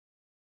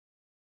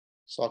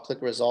 So I'll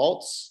click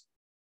results.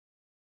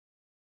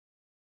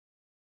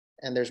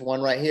 And there's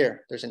one right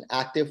here. There's an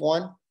active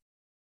one.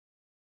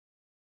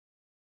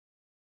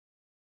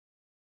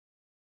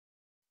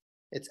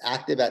 It's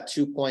active at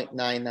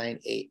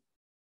 2.998.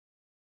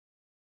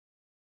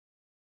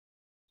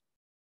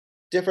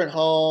 Different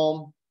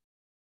home.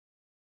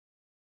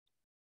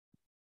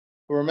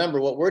 But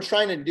remember, what we're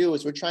trying to do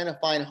is we're trying to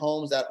find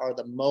homes that are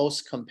the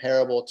most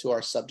comparable to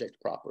our subject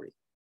property.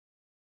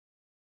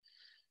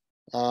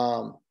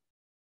 I'll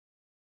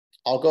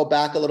go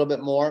back a little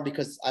bit more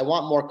because I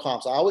want more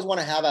comps. I always want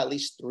to have at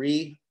least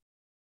three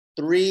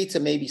to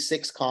maybe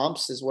 6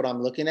 comps is what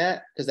I'm looking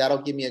at, because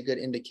that'll give me a good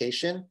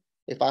indication.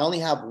 If I only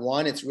have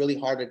one, it's really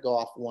hard to go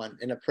off one.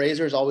 An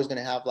appraiser is always going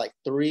to have like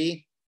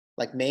 3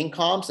 like main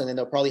comps, and then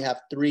they'll probably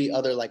have 3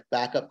 other like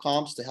backup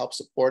comps to help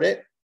support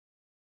it.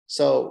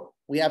 So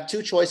we have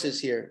 2 choices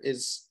here.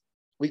 Is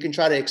we can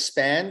try to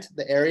expand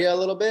the area a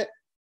little bit,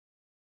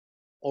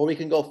 or we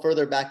can go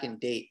further back in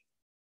date.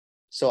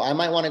 So I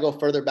might want to go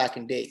further back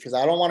in date because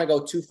I don't want to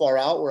go too far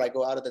out where I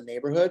go out of the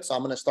neighborhood. So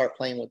I'm going to start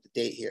playing with the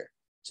date here.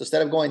 So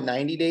instead of going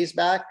 90 days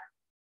back,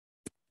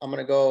 I'm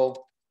going to go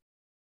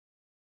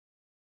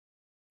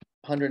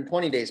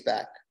 120 days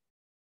back.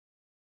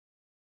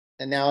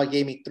 And now it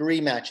gave me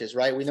 3 matches,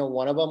 right? We know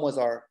one of them was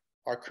our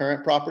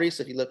current property.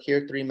 So if you look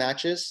here, 3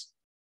 matches.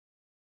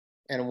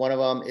 And one of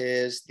them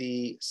is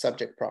the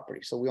subject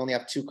property. So we only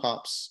have 2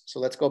 comps. So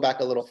let's go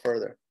back a little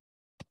further.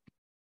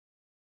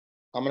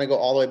 I'm going to go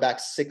all the way back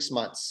 6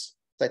 months.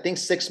 So I think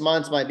 6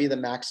 months might be the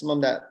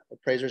maximum that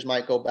appraisers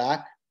might go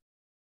back.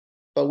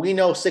 But we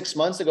know 6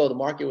 months ago, the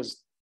market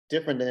was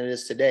different than it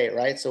is today,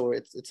 right? So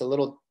it's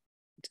going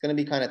to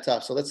be kind of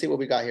tough. So let's see what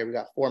we got here. We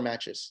got 4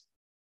 matches.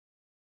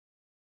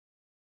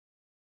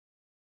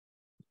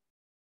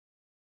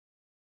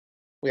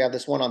 We have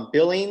this one on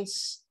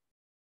Billings,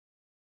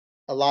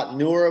 a lot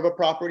newer of a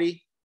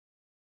property,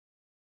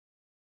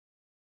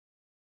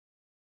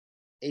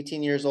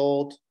 18 years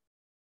old,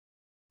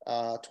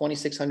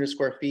 2,600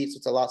 square feet, so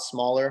it's a lot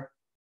smaller.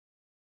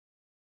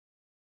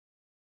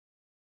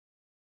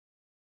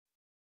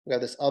 We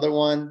have this other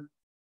one.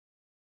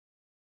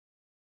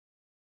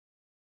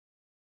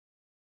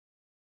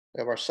 We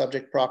have our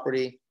subject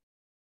property.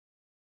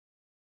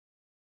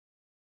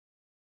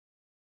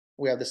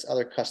 We have this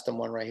other custom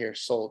one right here,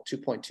 sold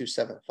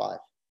 2.275.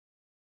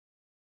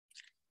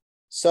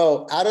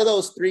 So out of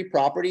those 3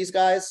 properties,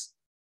 guys,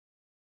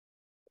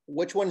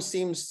 which one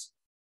seems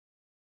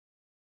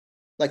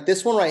like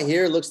this one right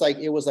here looks like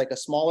it was like a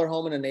smaller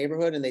home in a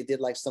neighborhood and they did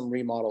like some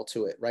remodel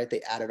to it, right?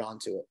 They added on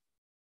to it,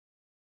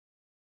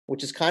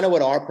 which is kind of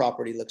what our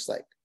property looks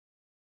like,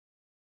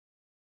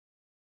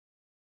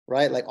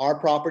 right? Like our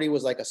property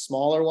was like a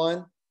smaller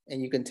one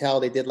and you can tell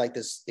they did like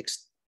this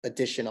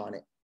addition on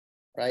it,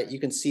 right? You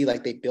can see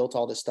like they built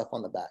all this stuff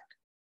on the back.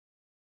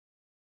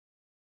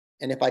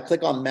 And if I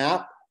click on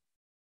map,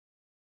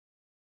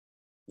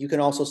 you can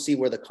also see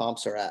where the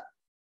comps are at,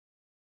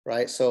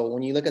 right? So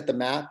when you look at the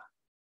map,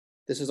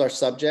 this is our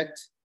subject.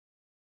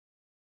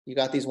 You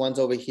got these ones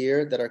over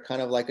here that are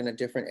kind of like in a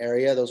different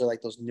area. Those are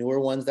like those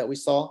newer ones that we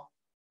saw.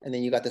 And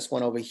then you got this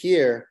one over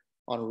here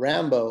on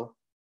Rambo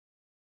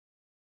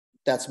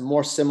that's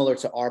more similar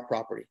to our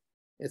property.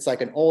 It's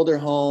like an older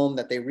home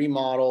that they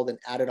remodeled and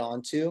added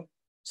on to.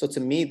 So to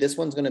me, this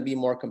one's going to be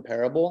more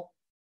comparable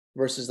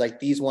versus like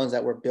these ones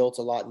that were built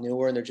a lot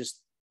newer and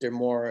they're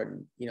more,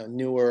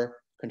 newer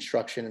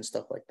construction and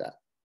stuff like that.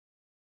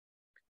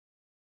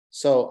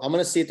 So I'm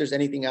going to see if there's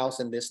anything else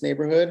in this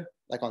neighborhood,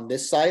 like on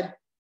this side,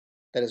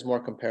 that is more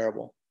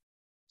comparable.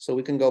 So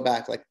we can go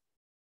back, like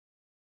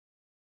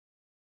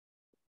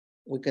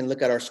we can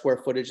look at our square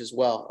footage as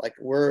well. Like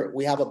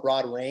we have a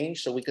broad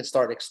range, so we can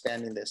start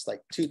expanding this,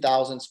 like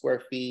 2,000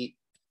 square feet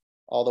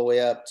all the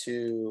way up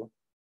to,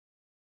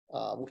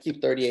 we'll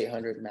keep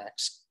 3,800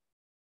 max.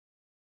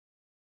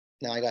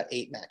 Now I got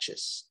 8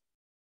 matches.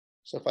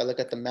 So if I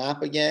look at the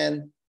map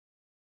again,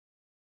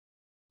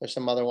 there's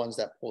some other ones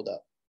that pulled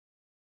up.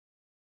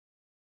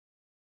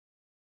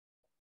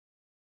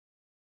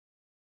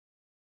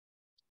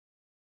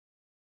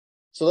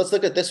 So let's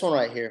look at this one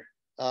right here.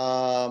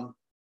 Go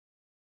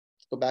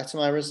back to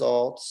my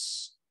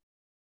results.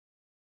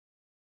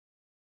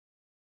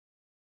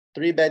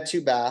 3-bed,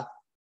 2-bath.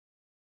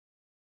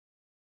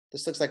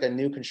 This looks like a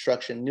new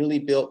construction, newly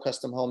built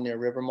custom home near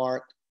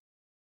Rivermark.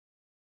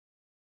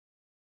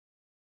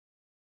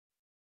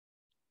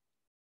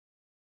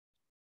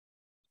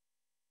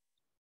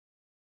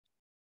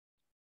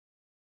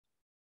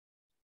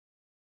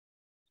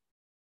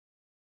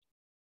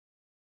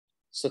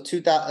 So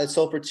it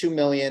sold for $2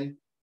 million.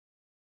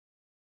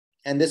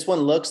 And this one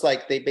looks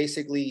like they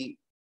basically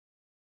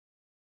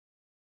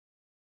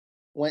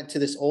went to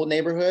this old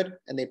neighborhood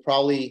and they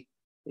probably,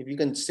 if you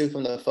can see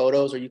from the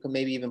photos, or you can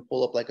maybe even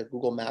pull up like a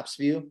Google Maps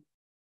view,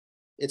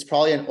 it's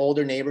probably an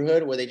older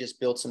neighborhood where they just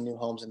built some new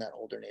homes in that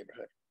older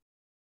neighborhood.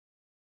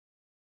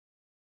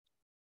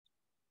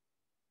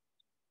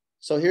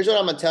 So here's what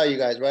I'm gonna tell you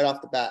guys right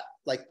off the bat.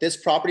 Like this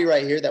property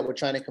right here that we're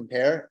trying to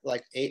compare,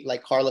 like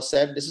Carla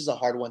said, this is a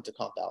hard one to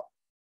comp out.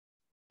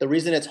 The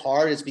reason it's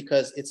hard is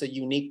because it's a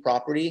unique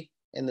property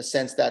in the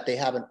sense that they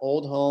have an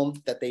old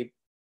home that they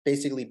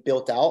basically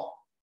built out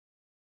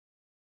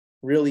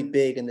really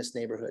big in this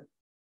neighborhood.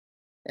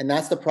 And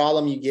that's the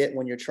problem you get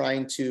when you're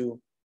trying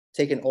to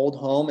take an old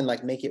home and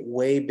like make it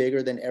way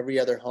bigger than every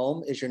other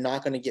home, is you're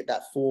not going to get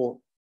that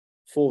full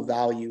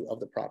value of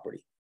the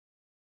property,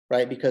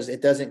 right? Because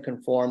it doesn't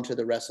conform to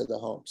the rest of the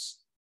homes.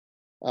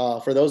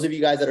 For those of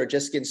you guys that are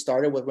just getting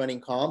started with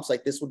running comps,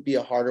 like this would be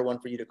a harder one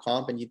for you to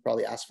comp, and you'd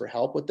probably ask for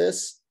help with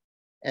this.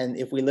 And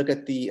if we look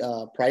at the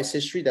price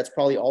history, that's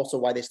probably also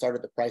why they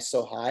started the price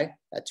so high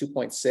at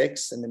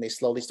 2.6, and then they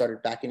slowly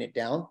started backing it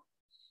down.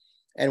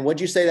 And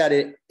would you say that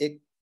it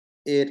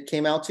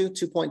came out to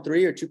 2.3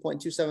 or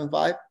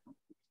 2.275?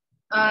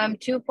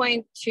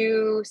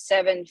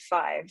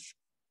 2.275.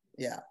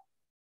 Yeah.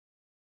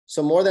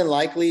 So more than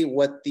likely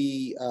what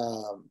the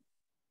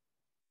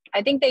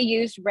I think they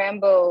used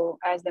Rambo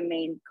as the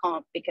main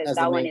comp because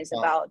that one is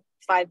about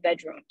 5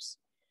 bedrooms.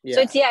 Yeah.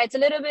 So it's a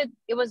little bit,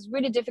 it was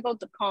really difficult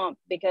to comp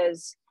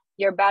because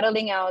you're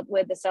battling out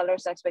with the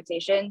seller's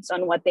expectations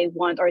on what they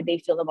want or they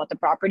feel about the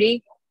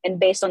property and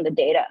based on the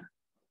data.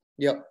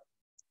 Yep.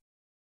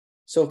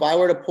 So if I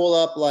were to pull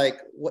up like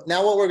what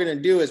we're going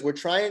to do is we're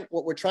trying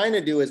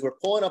to do is we're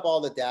pulling up all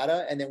the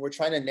data, and then we're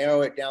trying to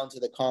narrow it down to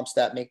the comps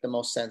that make the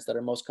most sense, that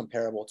are most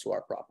comparable to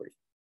our property,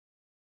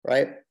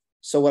 right?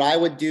 So what I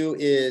would do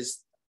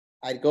is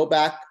I'd go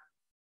back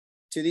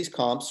to these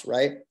comps,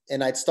 right?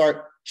 And I'd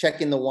start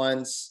checking the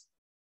ones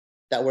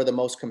that were the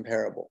most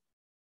comparable.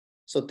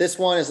 So this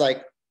one is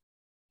like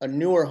a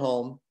newer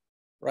home,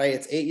 right?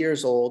 It's 8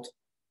 years old.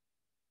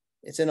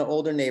 It's in an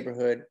older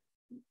neighborhood.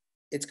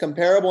 It's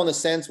comparable in the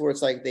sense where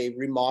it's like they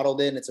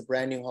remodeled it and it's a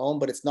brand new home,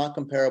 but it's not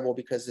comparable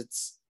because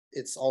it's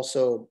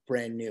also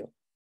brand new.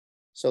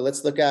 So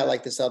let's look at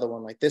like this other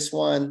one, like this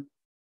one.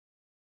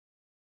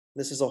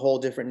 This is a whole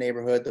different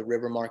neighborhood, the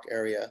Rivermark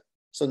area.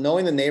 So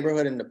knowing the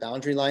neighborhood and the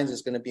boundary lines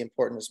is going to be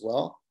important as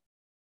well.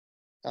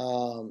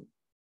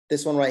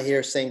 This one right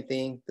here, same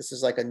thing. This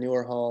is like a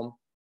newer home.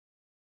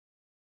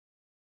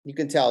 You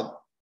can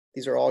tell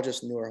these are all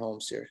just newer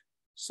homes here.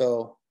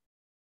 So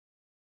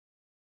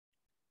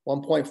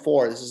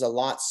 1.4, this is a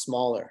lot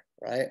smaller,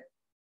 right?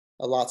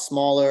 A lot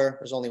smaller.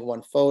 There's only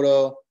one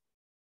photo.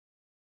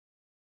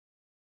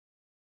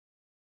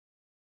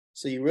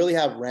 So you really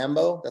have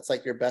Rambo. That's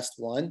like your best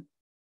one.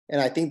 And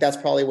I think that's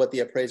probably what the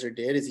appraiser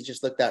did, is he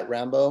just looked at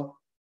Rambo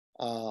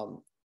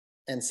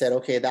and said,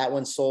 okay, that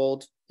one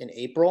sold in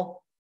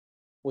April,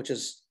 which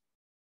is,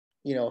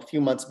 a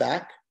few months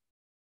back.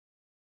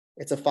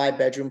 It's a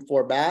 5-bedroom,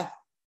 4-bath,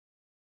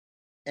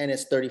 and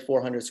it's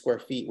 3,400 square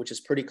feet, which is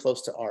pretty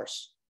close to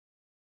ours.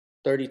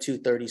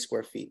 3,230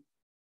 square feet.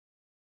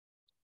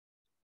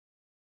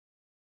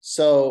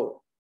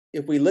 So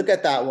if we look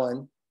at that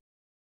one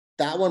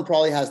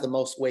probably has the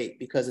most weight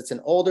because it's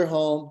an older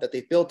home that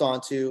they built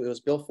onto. It was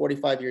built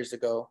 45 years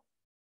ago.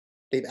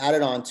 They've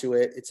added onto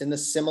it. It's in the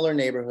similar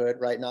neighborhood,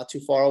 right? Not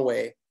too far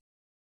away.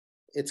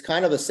 It's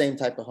kind of the same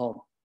type of home.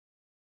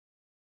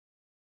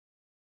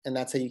 And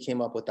that's how you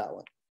came up with that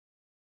one.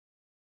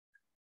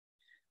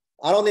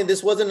 I don't think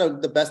this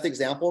wasn't the best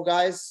example,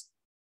 guys.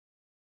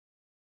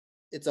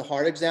 It's a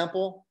hard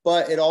example,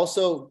 but it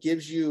also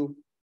gives you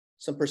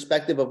some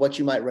perspective of what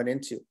you might run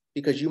into,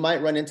 because you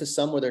might run into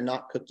some where they're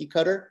not cookie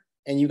cutter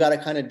and you got to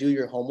kind of do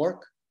your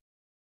homework.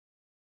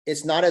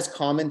 It's not as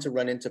common to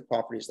run into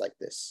properties like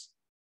this,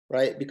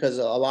 right? Because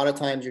a lot of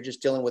times you're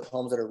just dealing with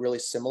homes that are really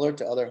similar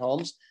to other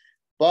homes.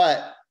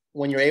 But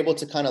when you're able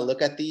to kind of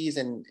look at these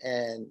and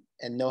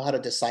know how to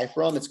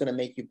decipher them, it's going to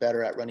make you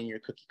better at running your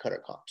cookie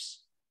cutter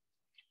comps.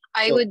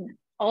 I would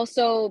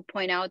also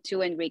point out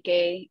to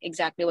Enrique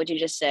exactly what you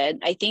just said.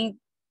 I think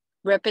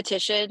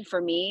repetition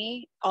for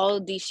me, all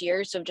these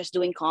years of just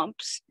doing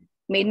comps,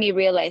 made me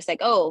realize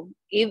like, oh,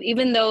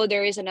 even though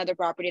there is another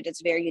property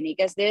that's very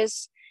unique as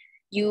this,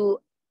 you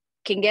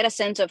can get a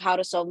sense of how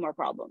to solve more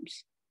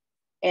problems,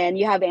 and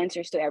you have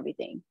answers to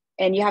everything,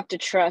 and you have to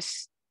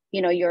trust,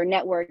 your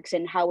networks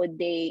and how would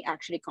they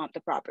actually comp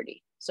the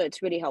property. So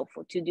it's really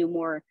helpful to do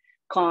more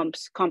comp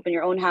in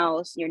your own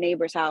house, your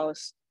neighbor's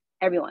house,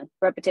 everyone.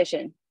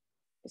 Repetition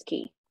is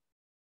key.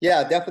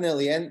 Yeah,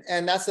 definitely.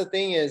 And that's the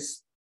thing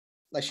is,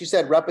 like she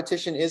said,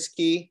 repetition is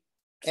key.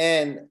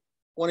 And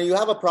when you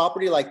have a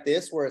property like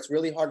this where it's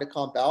really hard to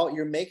comp out,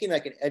 you're making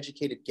like an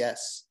educated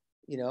guess.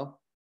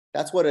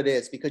 That's what it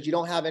is, because you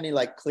don't have any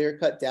like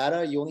clear-cut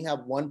data. You only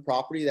have one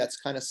property that's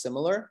kind of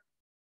similar.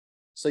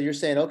 So you're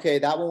saying, okay,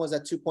 that one was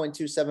at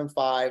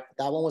 2.275.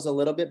 That one was a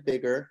little bit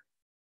bigger,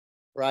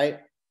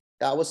 right?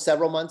 That was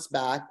several months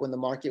back when the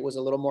market was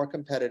a little more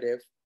competitive.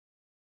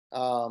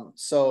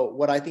 So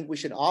what I think we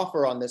should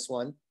offer on this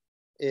one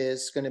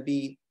is going to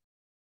be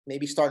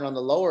maybe starting on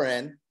the lower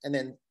end and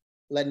then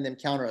letting them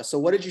counter us. So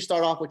what did you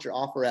start off with your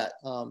offer at,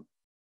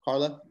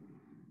 Carla?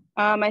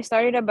 I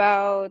started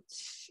about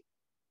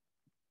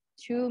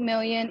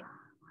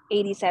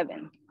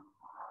 $2,087,000.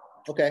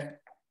 Okay.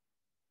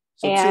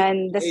 So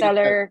And the 285.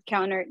 seller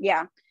countered,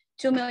 yeah,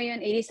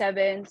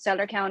 2,087,000.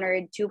 Seller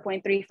countered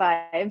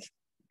 2.35,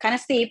 kind of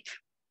steep.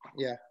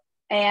 Yeah.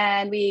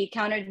 And we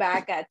countered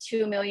back at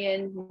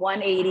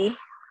 2,180,000.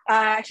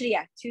 Actually,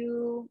 yeah,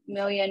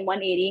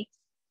 2,180,000.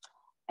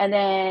 And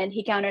then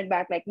he countered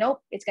back like,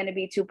 nope, it's gonna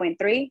be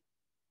 2.3.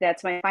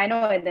 That's my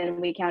final. And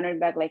then we countered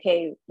back like,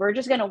 hey, we're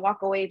just gonna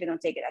walk away if you don't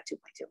take it at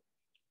 2.2.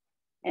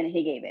 And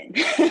he gave in.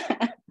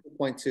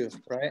 2.2,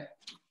 right?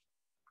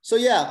 So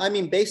yeah, I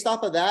mean, based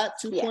off of that,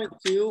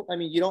 2.2, I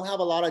mean, you don't have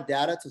a lot of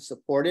data to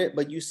support it,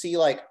 but you see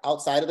like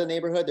outside of the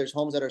neighborhood, there's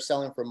homes that are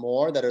selling for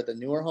more that are the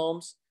newer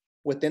homes.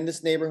 Within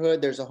this neighborhood,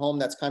 there's a home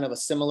that's kind of a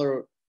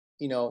similar,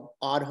 you know,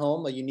 odd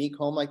home, a unique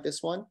home like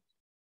this one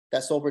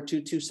that's sold for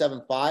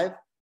 2,275.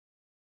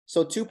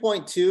 So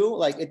 2.2,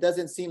 like it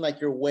doesn't seem like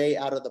you're way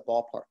out of the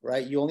ballpark,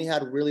 right? You only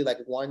had really like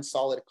one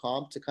solid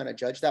comp to kind of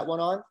judge that one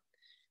on.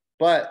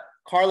 But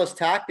Carla's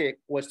tactic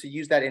was to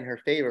use that in her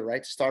favor,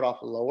 right? To start off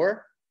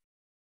lower.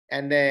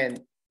 And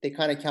then they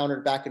kind of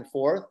countered back and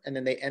forth. And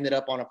then they ended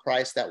up on a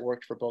price that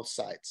worked for both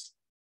sides,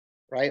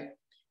 right?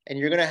 And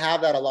you're going to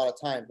have that a lot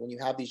of times when you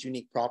have these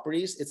unique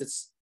properties.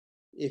 It's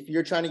if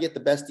you're trying to get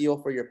the best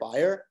deal for your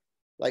buyer,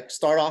 like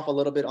start off a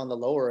little bit on the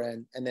lower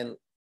end and then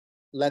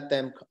let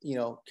them, you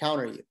know,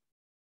 counter you,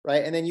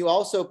 right? And then you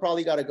also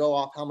probably got to go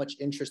off how much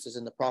interest is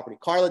in the property.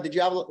 Carla,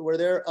 were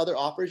there other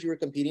offers you were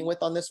competing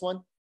with on this one?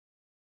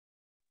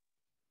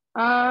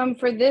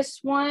 For this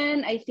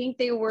one, I think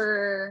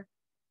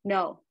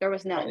no, there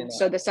was none.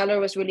 So the seller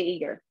was really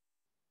eager.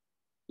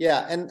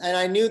 Yeah, and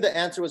I knew the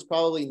answer was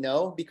probably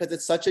no, because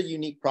it's such a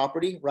unique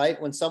property, right?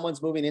 When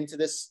someone's moving into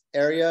this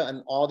area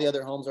and all the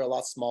other homes are a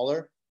lot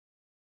smaller,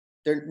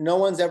 no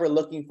one's ever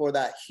looking for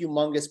that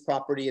humongous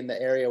property in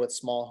the area with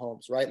small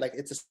homes, right? Like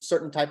it's a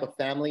certain type of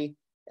family,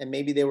 and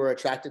maybe they were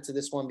attracted to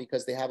this one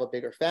because they have a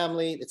bigger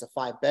family. It's a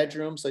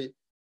 5-bedroom, so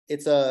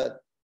it's going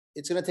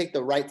to take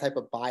the right type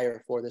of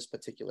buyer for this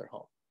particular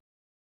home,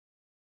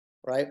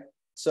 right?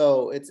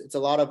 So it's a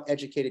lot of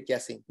educated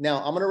guessing. Now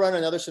I'm going to run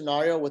another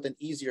scenario with an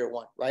easier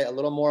one, right? A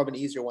little more of an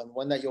easier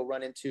one that you'll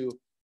run into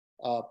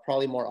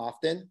probably more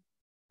often.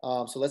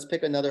 So let's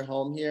pick another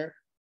home here.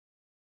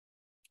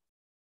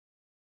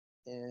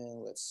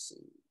 And let's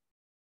see.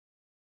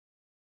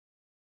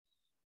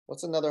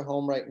 What's another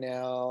home right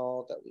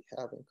now that we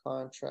have in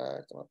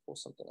contract? I'm going to pull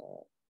something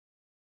out.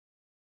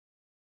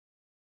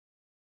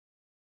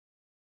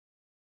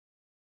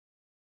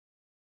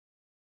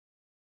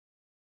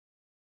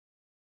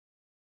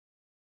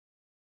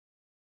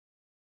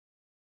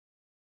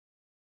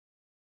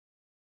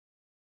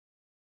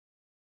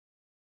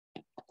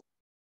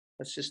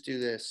 Let's just do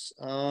this.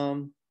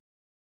 We're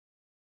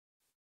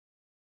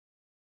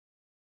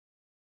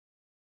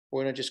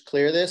going to just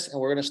clear this and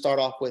we're going to start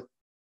off with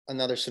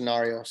another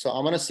scenario. So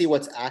I'm going to see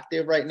what's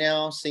active right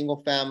now,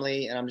 single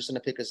family, and I'm just going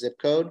to pick a zip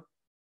code,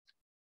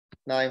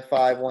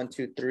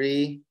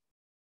 95123.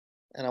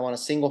 And I want a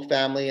single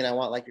family, and I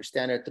want like your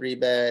standard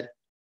 3-bed,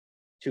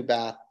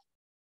 2-bath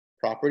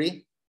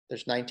property.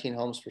 There's 19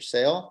 homes for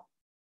sale.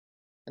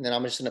 And then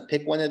I'm just going to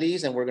pick one of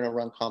these and we're going to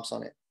run comps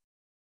on it.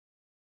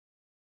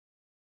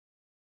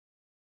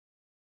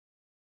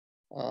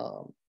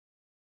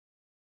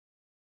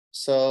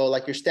 So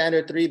like your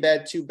standard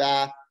 3-bed,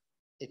 2-bath,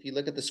 if you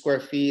look at the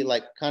square feet,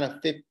 like kind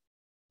of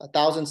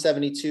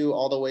 1,072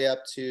 all the way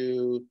up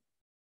to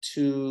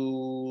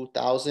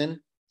 2,000.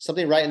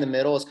 Something right in the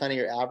middle is kind of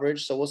your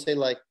average. So we'll say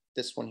like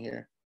this one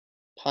here,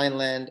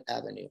 Pineland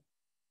Avenue.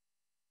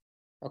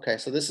 Okay,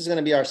 so this is going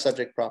to be our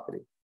subject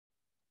property.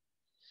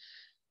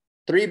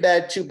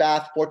 3-bed,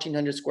 2-bath,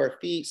 1,400 square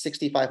feet,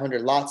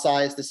 6,500 lot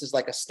size. This is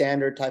like a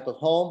standard type of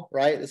home,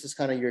 right? This is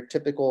kind of your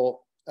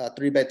typical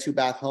 3-bed,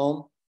 2-bath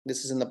home.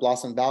 This is in the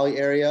Blossom Valley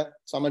area.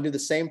 So I'm going to do the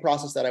same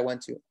process that I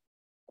went to.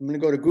 I'm going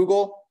to go to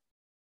Google.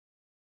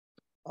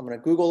 I'm going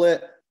to Google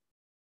it.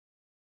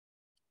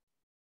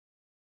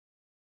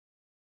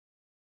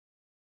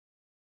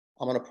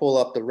 I'm going to pull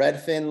up the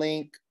Redfin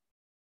link.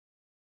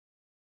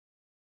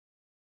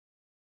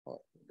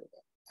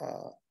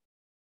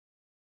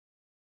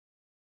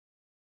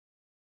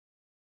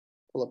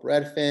 Pull up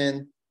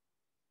Redfin,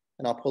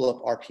 and I'll pull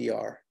up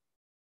RPR.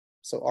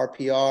 So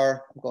RPR,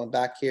 I'm going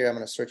back here. I'm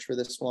going to search for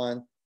this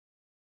one.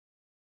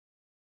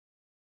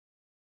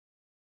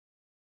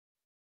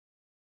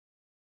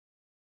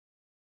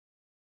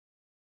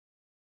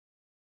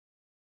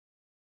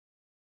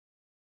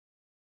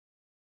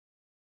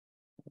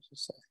 Just a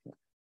second.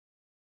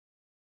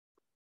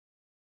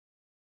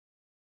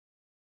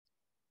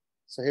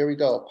 So here we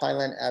go,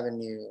 Pineland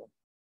Avenue.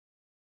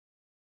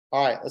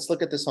 All right, let's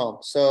look at this home.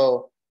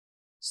 So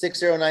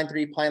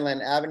 6093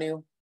 Pineland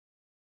Avenue,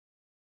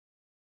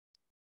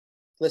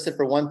 listed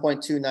for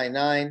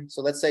 1.299.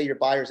 So let's say your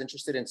buyer is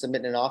interested in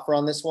submitting an offer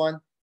on this one.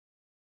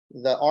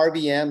 The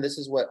RVM, this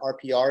is what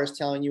RPR is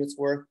telling you it's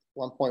worth,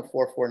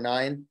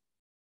 1.449.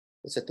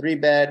 It's a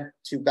 3-bed,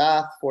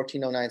 2-bath,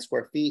 1,409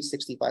 square feet,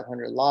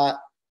 6,500 lot.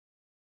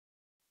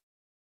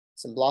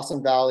 It's in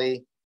Blossom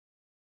Valley.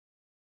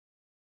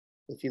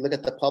 If you look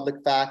at the public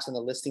facts and the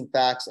listing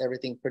facts,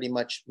 everything pretty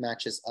much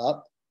matches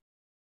up.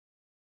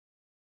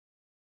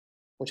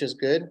 which is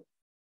good.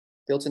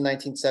 Built in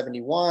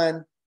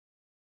 1971.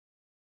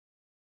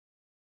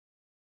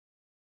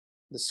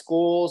 The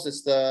schools,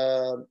 it's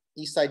the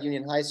Eastside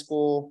Union High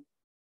School,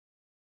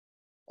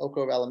 Oak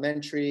Grove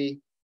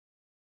Elementary,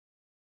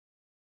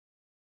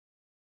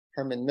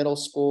 Herman Middle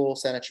School,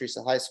 Santa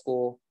Teresa High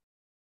School.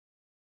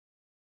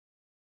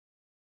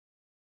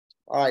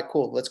 All right,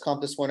 cool. Let's comp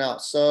this one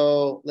out.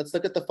 So let's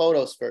look at the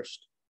photos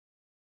first.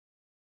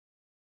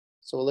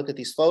 So we'll look at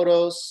these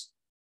photos.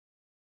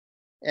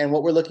 And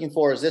what we're looking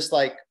for, is this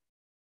like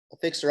a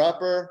fixer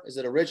upper? Is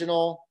it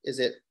original? Is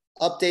it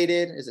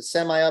updated? Is it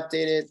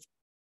semi-updated?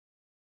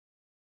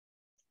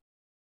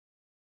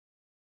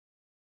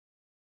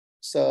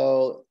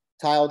 So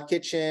tiled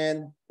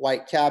kitchen,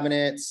 white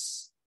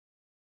cabinets,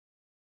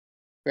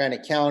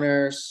 granite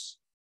counters,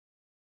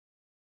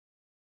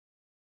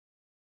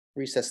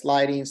 recessed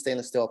lighting,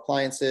 stainless steel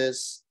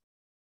appliances,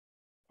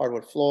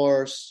 hardwood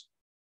floors.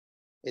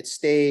 It's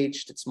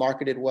staged, it's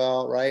marketed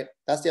well, right?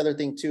 That's the other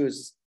thing too,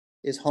 is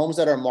homes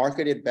that are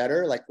marketed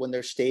better, like when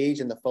they're staged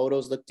and the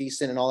photos look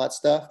decent and all that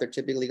stuff, they're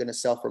typically going to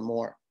sell for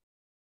more.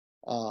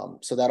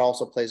 So that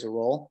also plays a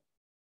role.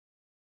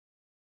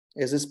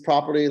 Is this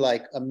property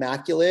like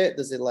immaculate?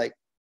 Does it like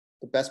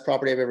the best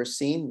property I've ever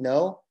seen?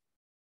 No.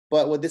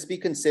 But would this be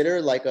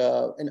considered like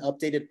an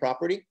updated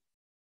property?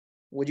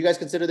 Would you guys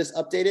consider this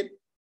updated?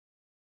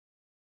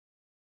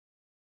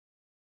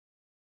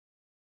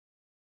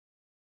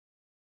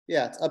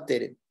 Yeah, it's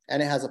updated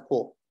and it has a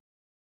pool.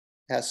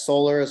 It has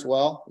solar as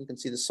well. You can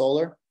see the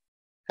solar.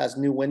 Has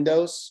new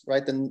windows,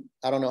 right? Then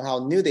I don't know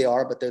how new they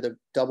are, but they're the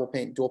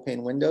dual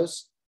pane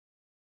windows.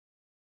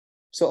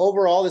 So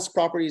overall, this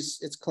property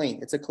it's clean.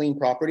 It's a clean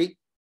property.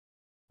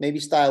 Maybe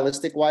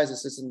stylistic wise,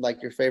 this isn't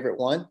like your favorite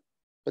one,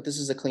 but this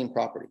is a clean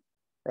property,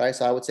 right?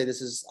 So I would say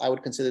I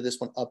would consider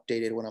this one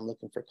updated when I'm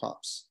looking for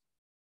comps.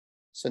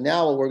 So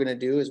now what we're going to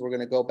do is we're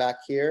going to go back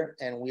here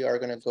and we are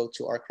going to go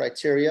to our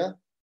criteria.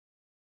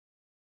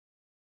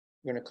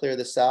 We're going to clear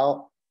this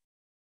out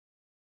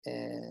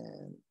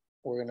and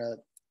we're going to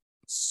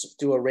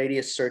do a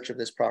radius search of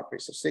this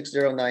property. So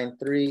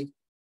 6093.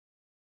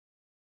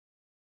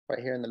 Right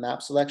here in the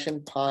map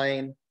selection,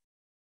 Pine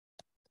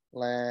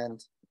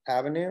Land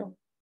Avenue.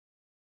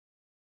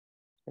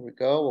 Here we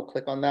go. We'll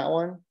click on that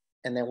one.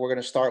 And then we're going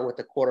to start with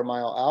the quarter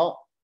mile out.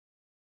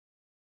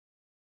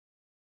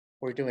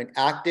 We're doing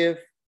active,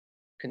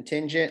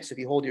 contingent. So if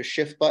you hold your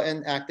shift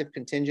button, active,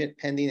 contingent,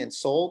 pending, and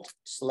sold,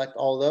 select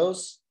all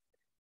those.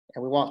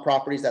 And we want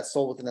properties that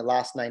sold within the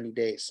last 90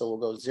 days. So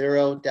we'll go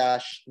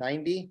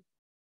 0-90.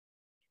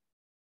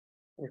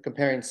 We're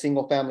comparing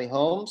single family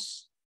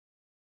homes.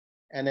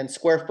 And then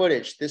square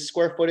footage. This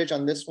square footage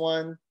on this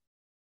one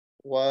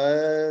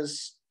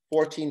was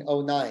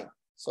 1409.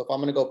 So if I'm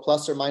going to go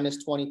plus or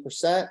minus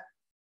 20%,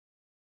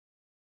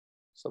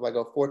 so if I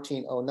go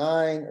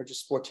 1409 or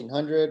just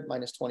 1400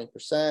 minus 20%,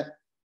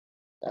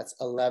 that's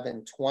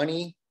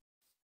 1120.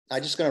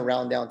 I'm just going to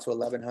round down to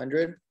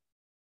 1100.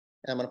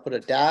 And I'm going to put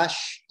a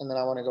dash, and then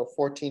I want to go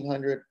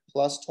 1400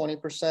 plus 20%,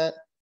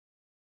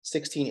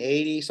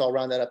 1680. So I'll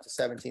round that up to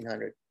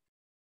 1700.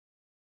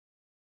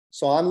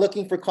 So I'm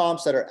looking for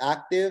comps that are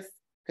active,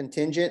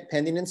 contingent,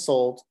 pending, and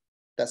sold,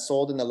 that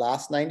sold in the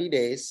last 90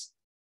 days,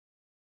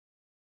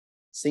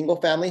 single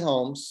family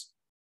homes,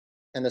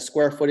 and the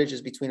square footage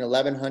is between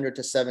 1100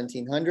 to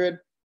 1700.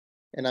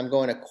 And I'm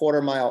going a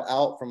quarter mile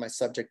out from my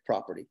subject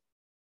property.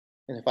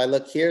 And if I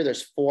look here,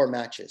 there's 4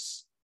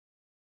 matches.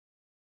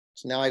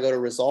 So now I go to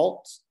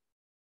results.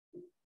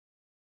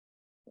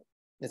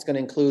 It's going to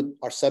include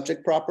our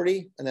subject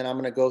property, and then I'm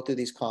going to go through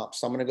these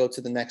comps. So I'm going to go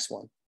to the next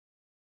one.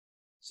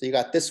 So you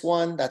got this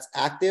one that's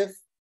active.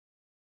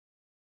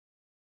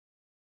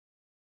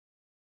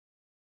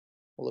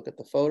 We'll look at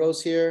the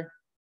photos here.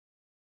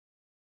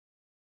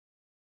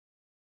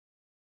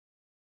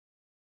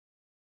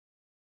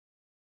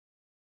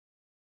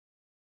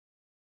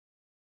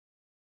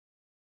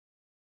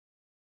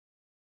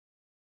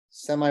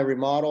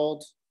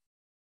 Semi-remodeled.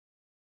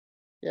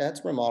 Yeah,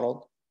 it's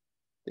remodeled.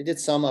 They did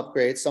some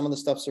upgrades. Some of the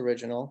stuff's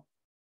original.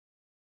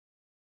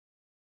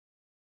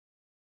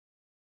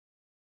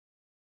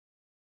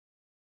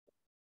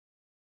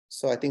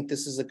 So I think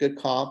this is a good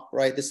comp,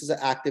 right? This is an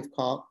active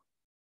comp.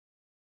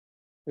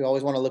 We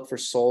always want to look for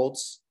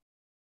solds.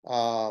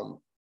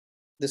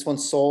 This one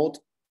sold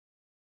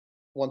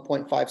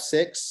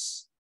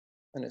 1.56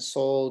 and it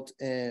sold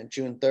in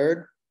June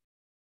 3rd.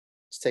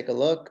 Let's take a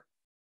look.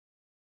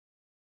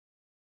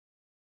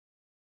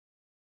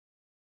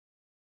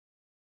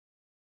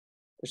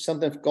 There's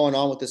something going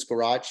on with this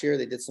garage here.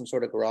 They did some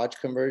sort of garage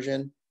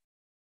conversion.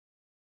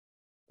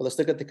 But let's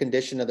look at the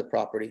condition of the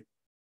property.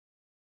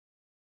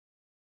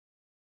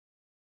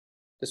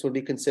 This would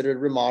be considered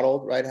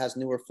remodeled, right? It has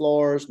newer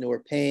floors, newer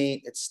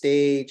paint, it's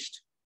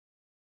staged.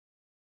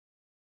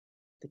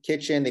 The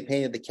kitchen, they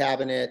painted the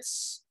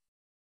cabinets.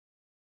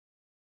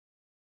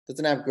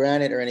 Doesn't have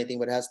granite or anything,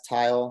 but it has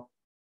tile.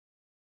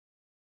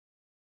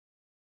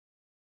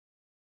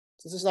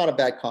 So this is not a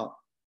bad comp.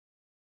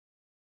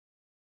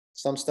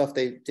 Some stuff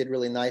they did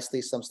really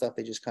nicely, some stuff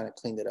they just kind of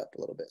cleaned it up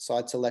a little bit. So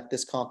I'd select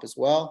this comp as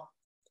well.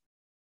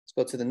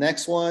 Let's go to the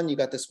next one. You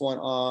got this one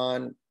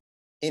on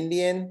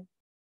Indian.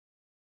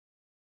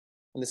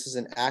 And this is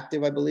an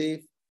active, I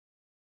believe.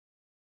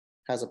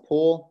 Has a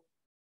pool.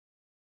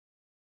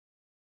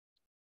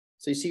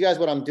 So you see guys,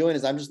 what I'm doing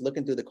is I'm just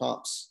looking through the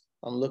comps.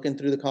 I'm looking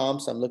through the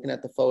comps. I'm looking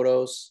at the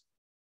photos.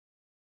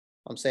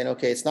 I'm saying,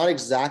 okay, it's not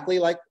exactly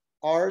like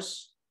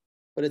ours,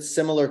 but it's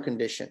similar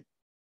condition.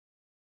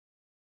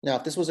 Now,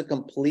 if this was a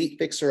complete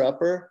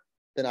fixer-upper,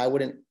 then I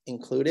wouldn't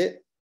include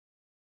it.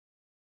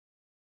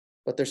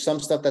 But there's some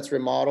stuff that's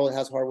remodeled. It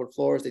has hardwood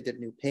floors. They did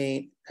new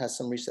paint, has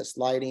some recessed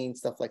lighting,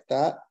 stuff like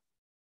that.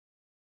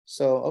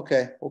 So,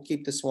 okay, we'll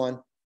keep this one.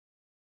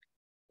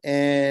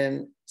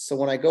 And so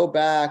when I go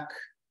back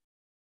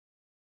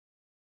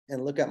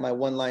and look at my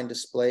one-line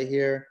display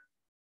here,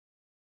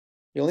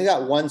 you only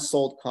got one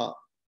sold comp.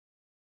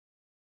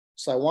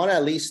 So I want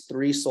at least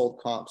 3 sold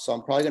comps. So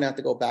I'm probably gonna have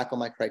to go back on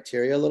my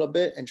criteria a little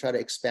bit and try to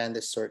expand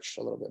this search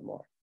a little bit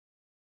more.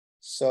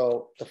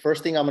 So the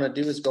first thing I'm gonna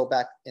do is go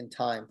back in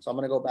time. So I'm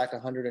gonna go back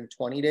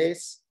 120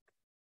 days.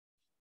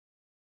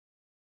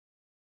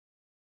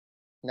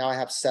 Now I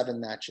have 7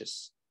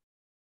 matches.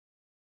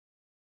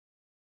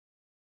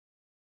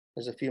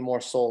 There's a few more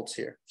solds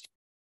here.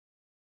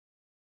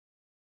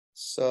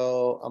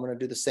 So I'm gonna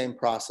do the same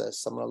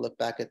process. I'm gonna look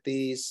back at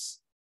these.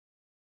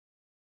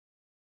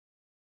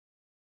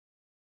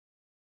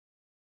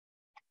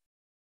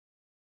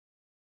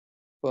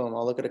 Boom,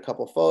 I'll look at a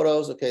couple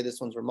photos. Okay, this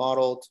one's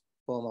remodeled.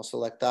 Boom, I'll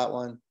select that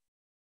one.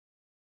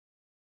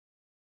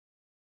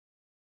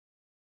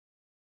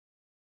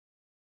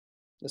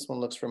 This one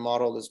looks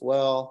remodeled as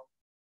well.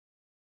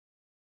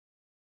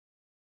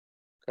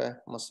 Okay,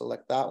 I'm gonna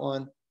select that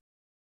one.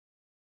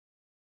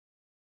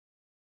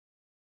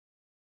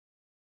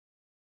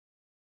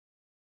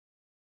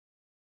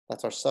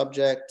 That's our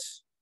subject.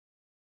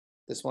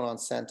 This one on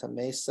Santa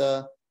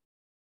Mesa.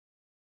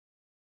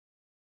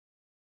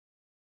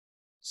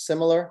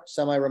 Similar,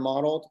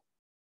 semi-remodeled.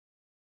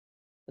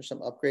 There's some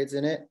upgrades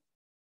in it.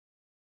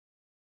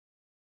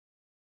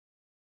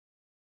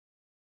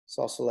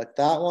 So I'll select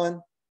that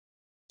one.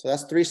 So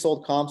that's 3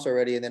 sold comps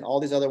already. And then all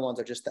these other ones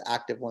are just the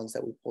active ones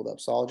that we pulled up.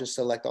 So I'll just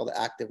select all the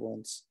active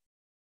ones.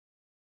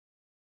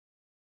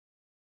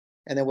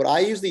 And then what I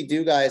usually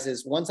do, guys,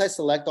 is once I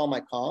select all my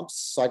comps,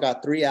 so I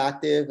got 3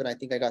 active and I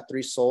think I got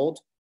 3 sold.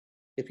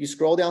 If you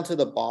scroll down to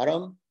the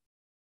bottom,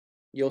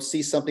 you'll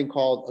see something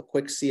called a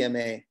quick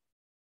CMA.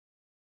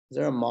 Is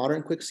there a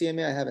modern quick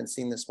CMA? I haven't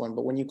seen this one,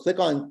 but when you click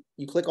all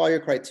your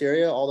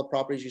criteria, all the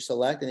properties you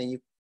select, and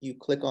then you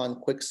click on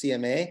quick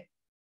CMA,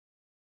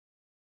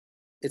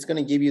 it's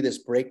going to give you this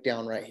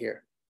breakdown right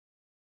here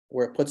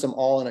where it puts them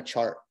all in a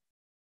chart.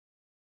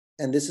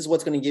 And this is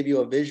what's going to give you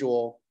a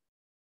visual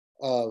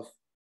of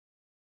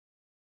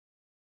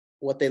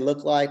what they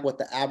look like, what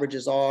the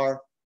averages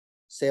are,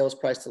 sales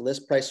price to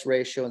list price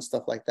ratio, and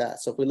stuff like that.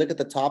 So if we look at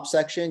the top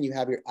section, you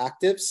have your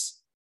actives.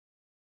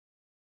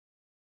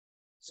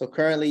 So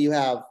currently you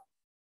have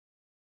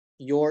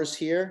yours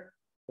here,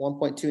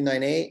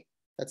 1.298,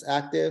 that's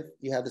active.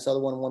 You have this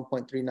other one,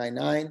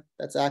 1.399,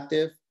 that's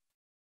active.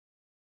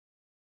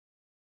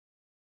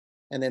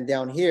 And then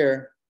down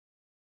here,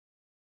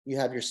 you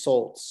have your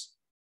solds.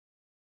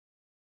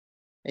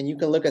 And you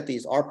can look at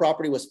these. Our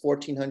property was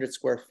 1,400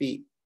 square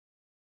feet.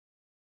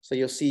 So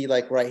you'll see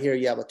like right here,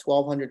 you have a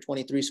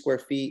 1,223 square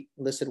feet,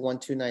 listed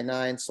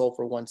 1,299, sold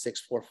for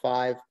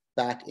 1,645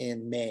 back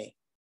in May.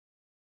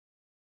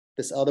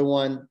 This other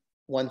one,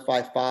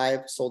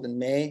 155, sold in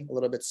May, a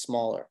little bit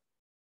smaller.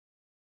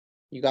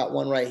 You got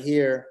one right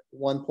here,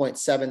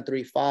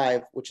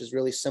 1.735, which is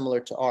really similar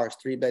to ours,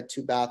 3-bed,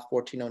 2-bath,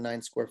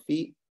 1,409 square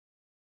feet.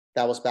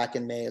 That was back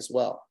in May as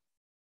well.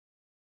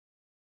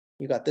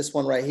 You got this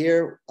one right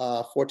here,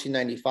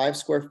 1,495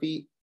 square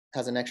feet,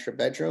 has an extra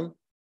bedroom,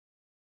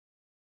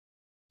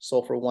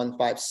 sold for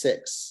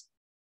 156.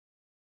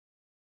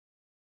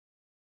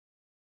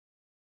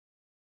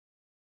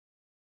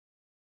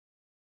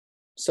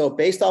 So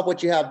based off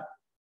what you have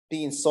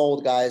being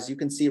sold, guys, you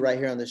can see right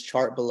here on this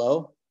chart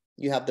below,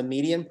 you have the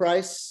median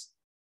price,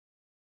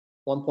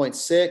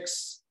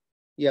 1.6.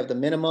 You have the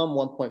minimum,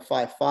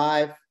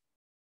 1.55.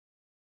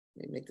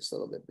 Let me make this a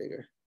little bit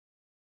bigger.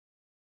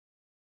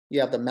 You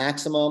have the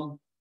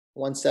maximum,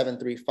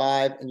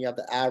 1,735, and you have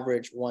the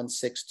average,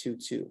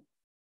 1,622.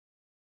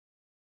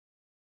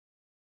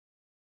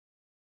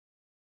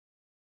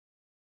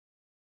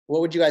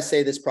 What would you guys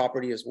say this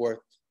property is worth,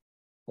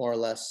 more or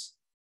less?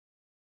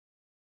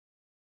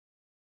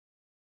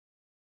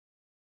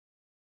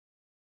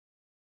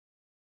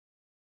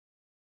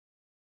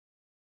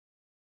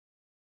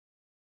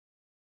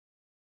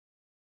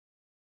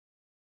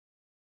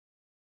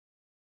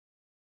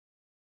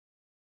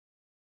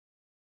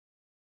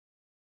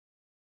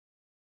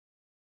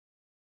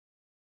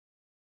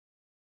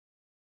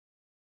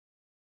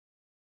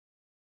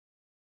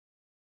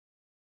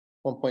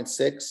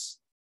 $1.6.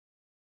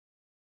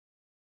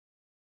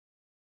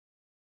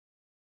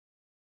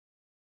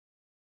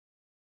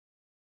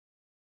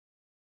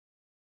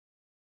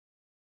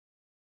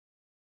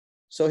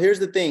 So here's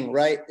the thing,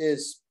 right?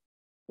 Is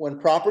when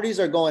properties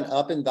are going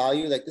up in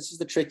value, like this is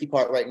the tricky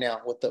part right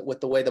now with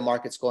the way the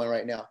market's going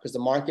right now, because the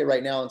market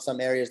right now in some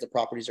areas the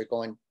properties are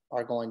going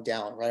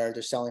down, right? Or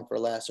they're selling for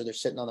less, or they're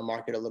sitting on the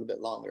market a little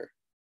bit longer.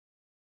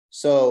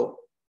 So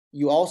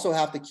you also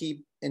have to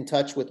keep in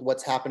touch with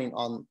what's happening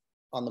on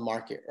the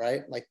market,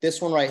 right? Like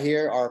this one right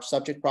here, our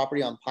subject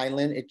property on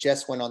Pineland, it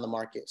just went on the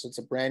market. So it's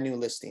a brand new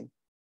listing.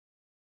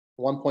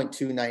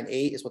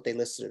 1.298 is what they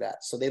listed it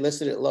at. So they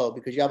listed it low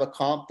because you have a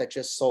comp that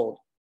just sold.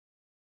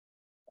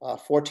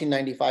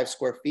 1495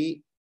 square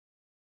feet.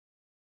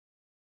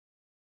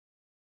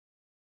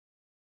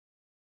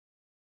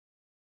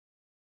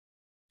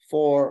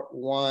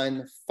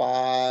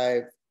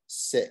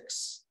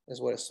 $4,156 is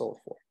what it sold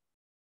for.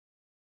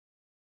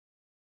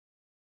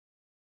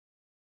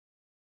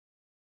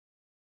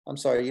 I'm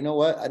sorry, you know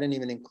what? I didn't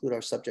even include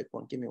our subject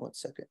one. Give me 1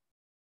 second.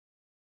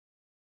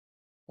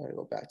 I gotta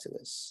go back to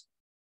this.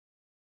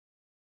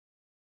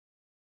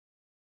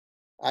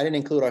 I didn't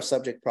include our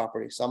subject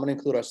property, so I'm gonna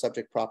include our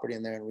subject property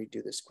in there and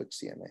redo this quick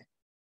CMA.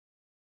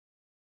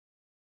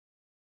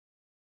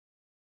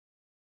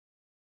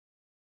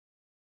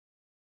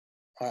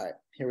 All right,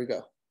 here we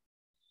go.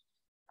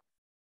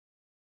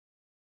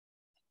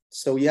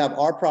 So we have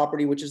our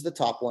property, which is the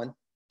top one,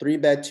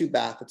 3-bed,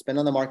 2-bath. It's been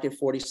on the market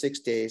 46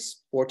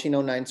 days,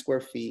 1,409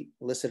 square feet,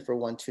 listed for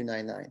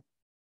 1,299.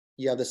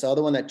 You have this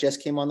other one that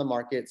just came on the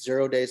market,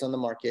 0 days on the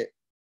market,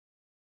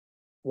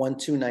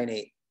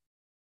 1,298,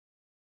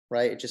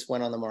 right? It just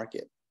went on the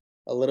market,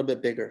 a little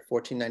bit bigger,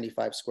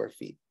 1,495 square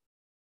feet.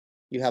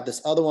 You have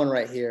this other one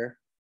right here,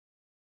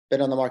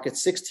 been on the market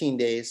 16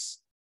 days,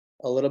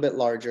 a little bit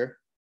larger,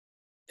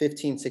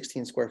 16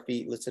 square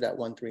feet, listed at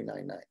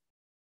 1,399.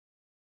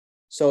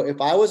 So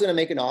if I was going to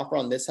make an offer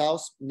on this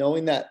house,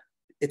 knowing that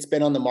it's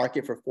been on the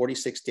market for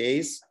 46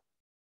 days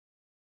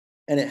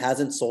and it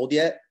hasn't sold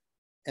yet,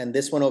 and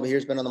this one over here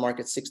has been on the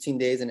market 16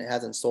 days and it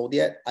hasn't sold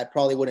yet, I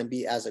probably wouldn't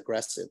be as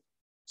aggressive.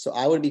 So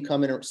I would be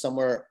coming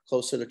somewhere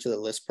closer to the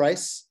list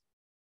price.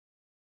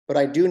 But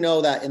I do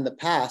know that in the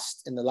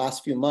past, in the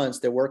last few months,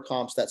 there were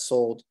comps that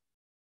sold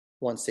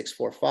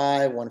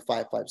 1,645,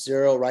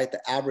 1,550, right?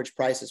 The average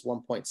price is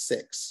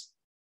 1.6.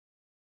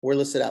 We're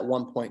listed at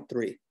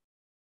 1.3.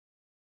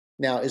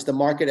 Now, is the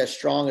market as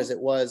strong as it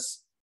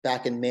was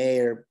back in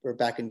May or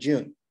back in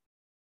June,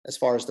 as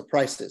far as the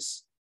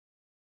prices?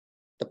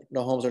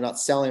 The homes are not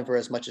selling for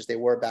as much as they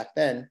were back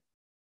then.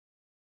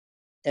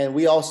 And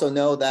we also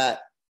know that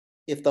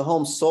if the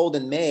home sold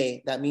in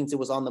May, that means it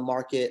was on the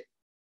market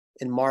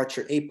in March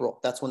or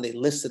April. That's when they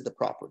listed the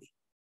property.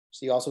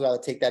 So you also got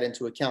to take that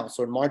into account.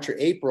 So in March or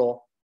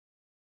April,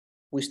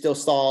 we still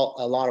saw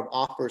a lot of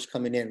offers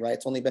coming in, right?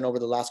 It's only been over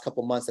the last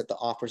couple of months that the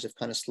offers have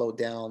kind of slowed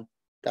down.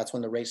 That's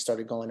when the rates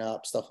started going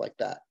up, stuff like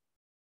that.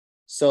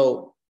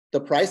 So the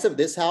price of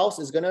this house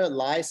is going to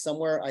lie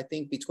somewhere, I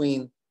think,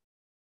 between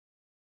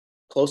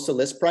close to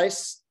list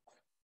price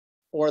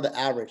or the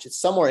average. It's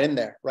somewhere in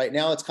there. Right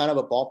now, it's kind of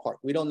a ballpark.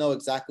 We don't know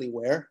exactly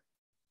where.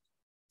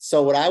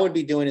 So what I would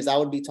be doing is I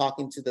would be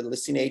talking to the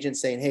listing agent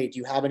saying, hey, do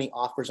you have any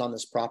offers on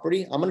this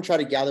property? I'm going to try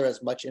to gather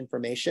as much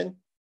information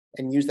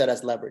and use that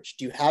as leverage.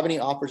 Do you have any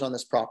offers on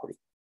this property?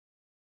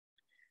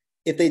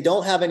 If they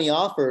don't have any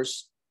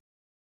offers,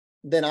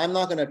 then I'm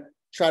not going to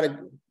try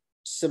to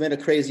submit a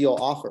crazy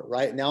old offer,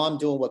 right? Now I'm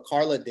doing what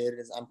Carla did,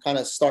 is I'm kind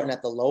of starting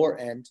at the lower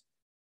end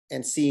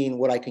and seeing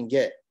what I can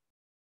get.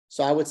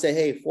 So I would say,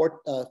 hey,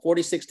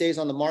 46 days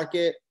on the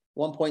market,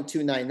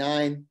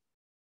 1.299.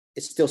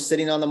 It's still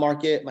sitting on the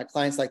market. My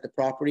clients like the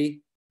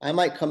property. I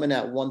might come in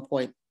at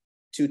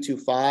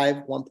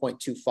 1.225,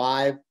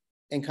 1.25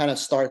 and kind of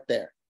start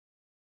there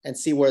and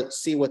see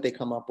what they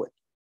come up with.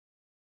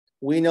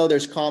 We know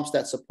there's comps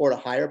that support a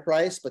higher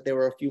price, but they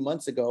were a few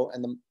months ago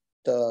and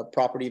the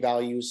property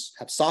values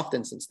have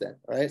softened since then,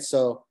 right?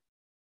 So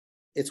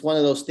it's one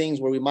of those things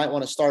where we might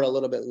want to start a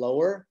little bit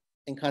lower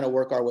and kind of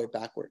work our way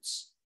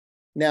backwards.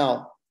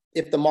 Now,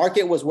 if the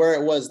market was where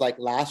it was like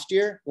last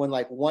year, when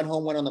like one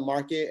home went on the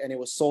market and it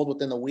was sold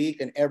within the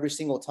week and every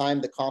single time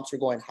the comps were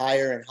going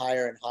higher and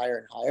higher and higher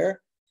and higher,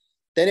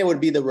 then it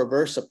would be the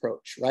reverse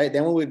approach, right?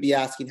 Then we would be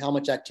asking, how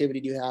much activity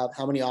do you have?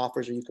 How many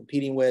offers are you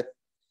competing with?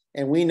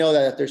 And we know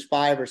that if there's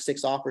 5 or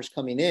 6 offers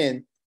coming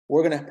in,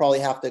 we're going to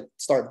probably have to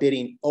start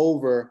bidding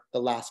over the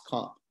last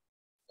comp.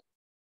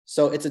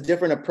 So it's a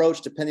different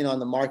approach depending on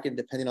the market,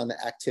 depending on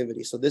the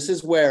activity. So this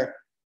is where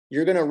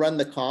you're going to run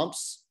the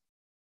comps.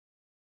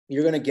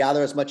 You're going to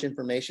gather as much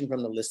information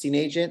from the listing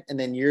agent, and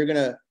then you're going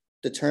to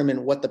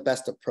determine what the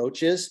best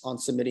approach is on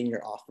submitting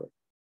your offer.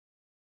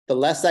 The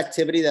less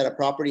activity that a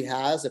property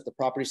has, if the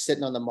property's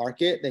sitting on the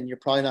market, then you're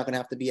probably not going to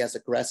have to be as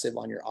aggressive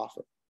on your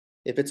offer.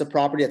 If it's a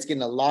property that's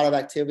getting a lot of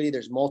activity,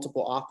 there's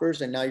multiple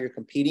offers, and now you're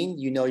competing,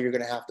 you know you're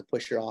going to have to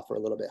push your offer a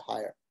little bit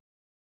higher.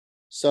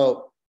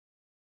 So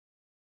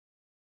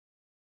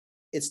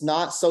it's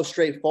not so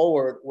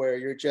straightforward where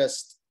you're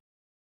just,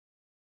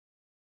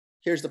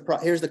 here's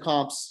the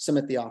comps,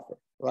 submit the offer,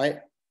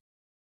 right?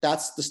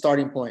 That's the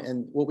starting point.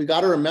 And what we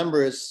got to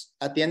remember is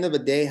at the end of the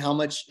day, how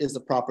much is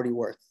the property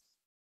worth?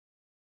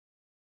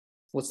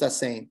 What's that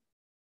saying?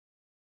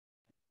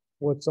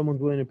 What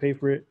someone's willing to pay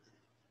for it.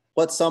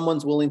 what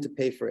someone's willing to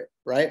pay for it,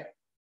 right?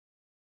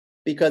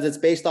 Because it's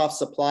based off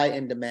supply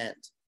and demand.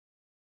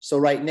 So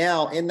right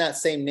now in that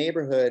same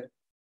neighborhood,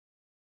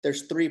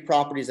 there's 3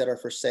 properties that are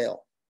for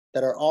sale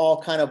that are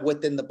all kind of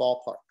within the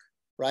ballpark,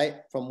 right?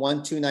 From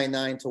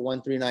 1,299 to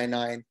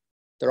 1,399.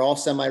 They're all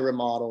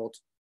semi-remodeled,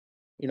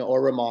 you know,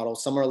 or remodeled.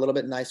 Some are a little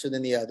bit nicer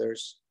than the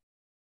others,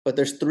 but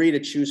there's 3 to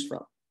choose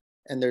from.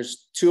 And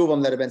there's 2 of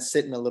them that have been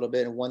sitting a little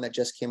bit and 1 that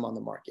just came on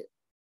the market.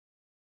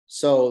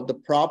 So the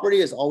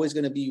property is always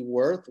going to be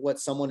worth what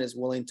someone is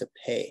willing to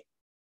pay,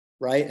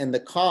 right? And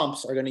the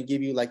comps are going to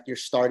give you like your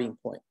starting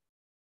point.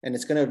 And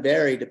it's going to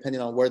vary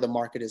depending on where the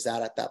market is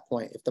at that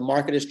point. If the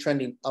market is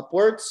trending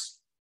upwards,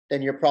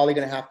 then you're probably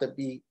going to have to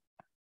be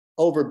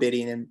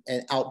overbidding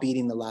and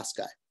outbidding the last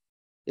guy.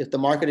 If the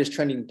market is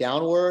trending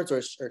downwards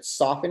or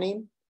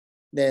softening,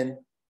 then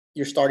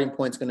your starting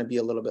point is going to be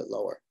a little bit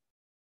lower.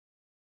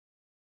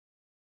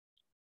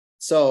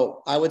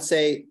 So I would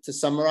say, to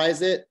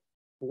summarize it,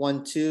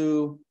 1.2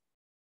 to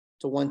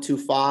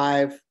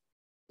 1.25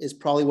 is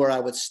probably where I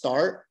would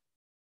start.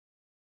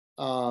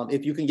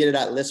 If you can get it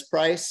at list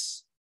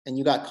price and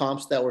you got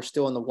comps that were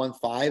still in the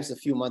 1.5s a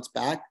few months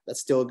back, that's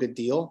still a good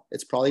deal.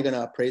 It's probably going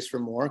to appraise for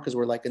more because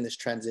we're like in this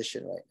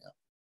transition right now.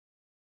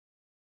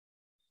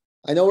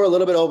 I know we're a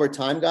little bit over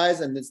time,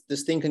 guys, and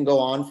this thing can go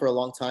on for a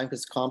long time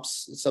because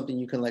comps is something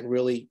you can like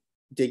really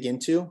dig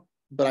into.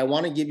 But I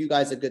want to give you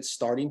guys a good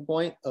starting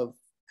point of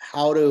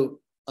how to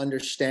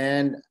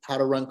understand how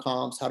to run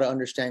comps, how to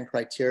understand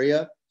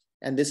criteria.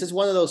 And this is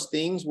one of those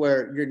things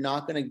where you're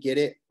not going to get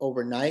it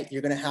overnight.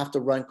 You're going to have to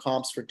run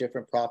comps for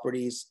different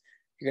properties.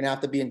 You're going to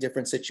have to be in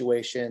different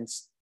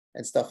situations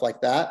and stuff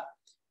like that.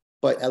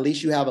 But at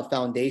least you have a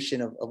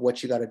foundation of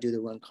what you got to do to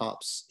run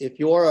comps. If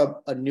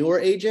you're a newer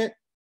agent,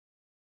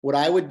 what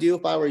I would do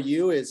if I were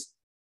you is,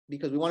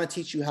 because we want to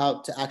teach you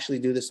how to actually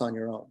do this on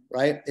your own,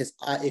 right?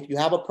 If you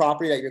have a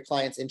property that your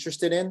client's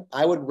interested in,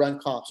 I would run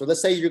comps. So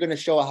let's say you're going to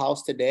show a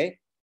house today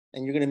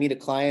and you're going to meet a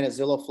client, a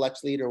Zillow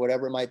Flex lead or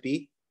whatever it might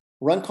be.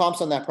 Run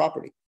comps on that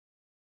property,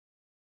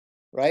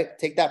 right?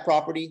 Take that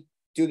property,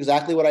 do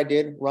exactly what I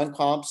did, run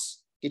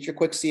comps, get your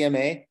quick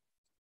CMA,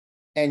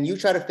 and you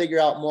try to figure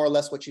out more or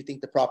less what you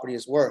think the property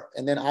is worth.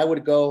 And then I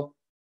would go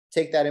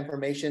take that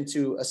information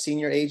to a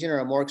senior agent or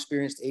a more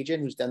experienced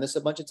agent who's done this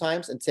a bunch of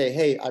times and say,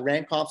 hey, I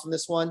ran comps on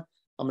this one.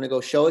 I'm going to go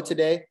show it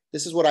today.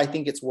 This is what I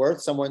think it's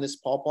worth somewhere in this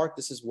ballpark.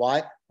 This is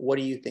why. What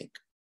do you think?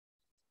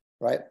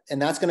 Right? And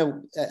that's going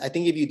to, I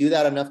think if you do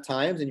that enough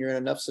times and you're in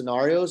enough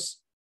scenarios,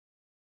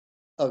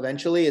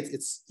 eventually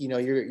it's you know,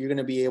 you're going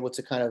to be able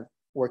to kind of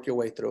work your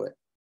way through it.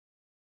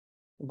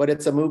 But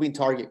it's a moving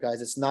target,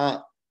 guys. It's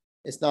not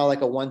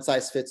like a one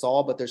size fits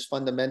all, but there's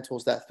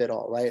fundamentals that fit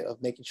all, right?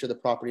 Of making sure the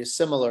property is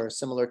similar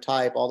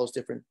type, all those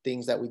different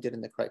things that we did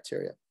in the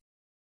criteria.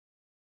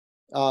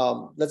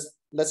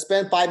 Let's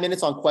spend 5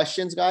 minutes on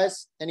questions,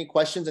 guys. Any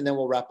questions, and then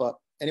we'll wrap up.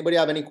 Anybody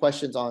have any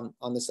questions on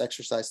this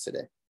exercise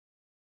today?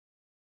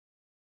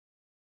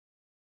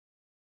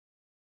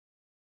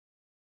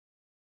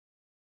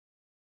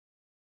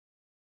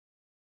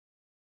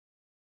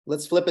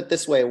 Let's flip it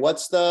this way.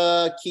 What's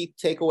the key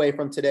takeaway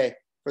from today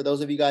for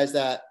those of you guys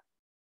that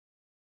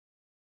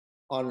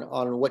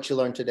on what you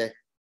learned today?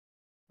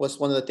 What's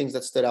one of the things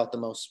that stood out the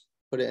most?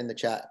 Put it in the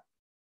chat.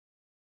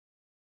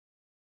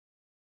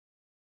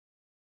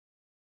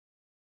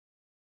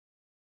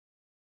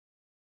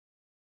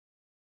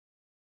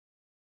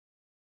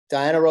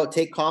 Diana wrote,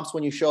 take comps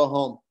when you show a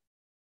home.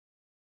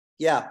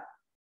 Yeah,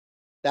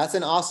 that's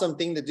an awesome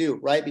thing to do,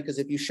 right? Because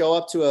if you show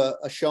up to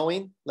a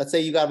showing, let's say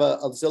you got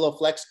a Zillow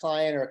Flex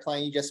client or a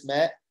client you just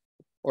met,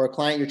 or a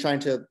client you're trying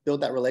to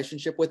build that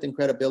relationship with and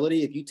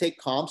credibility, if you take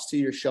comps to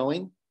your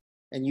showing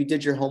and you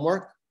did your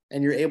homework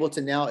and you're able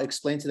to now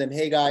explain to them,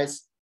 hey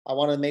guys, I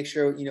want to make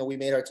sure, you know, we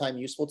made our time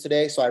useful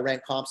today. So I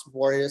ran comps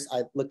before this.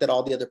 I looked at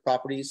all the other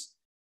properties.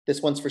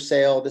 This one's for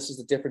sale. This is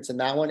the difference in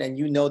that one. And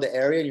you know the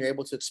area and you're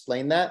able to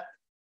explain that.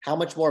 How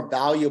much more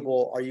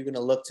valuable are you going to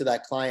look to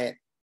that client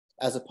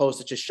as opposed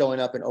to just showing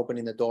up and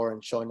opening the door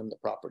and showing them the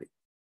property?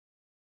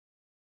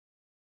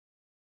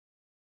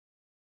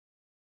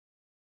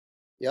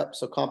 Yep.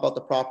 So comp out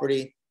the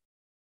property.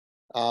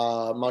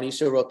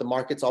 Mauricio wrote, the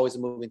market's always a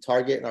moving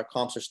target and our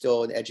comps are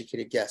still an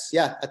educated guess.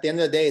 Yeah. At the end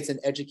of the day, it's an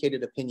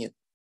educated opinion.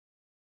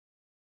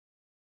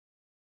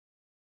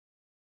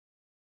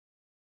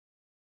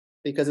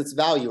 Because it's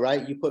value,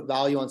 right? You put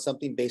value on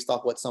something based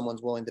off what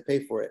someone's willing to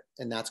pay for it.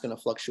 And that's going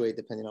to fluctuate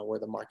depending on where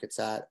the market's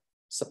at,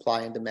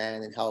 supply and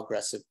demand, and how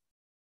aggressive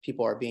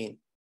people are being.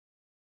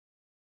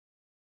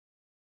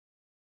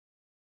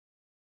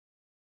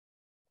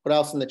 What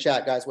else in the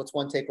chat, guys? What's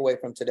one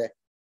takeaway from today?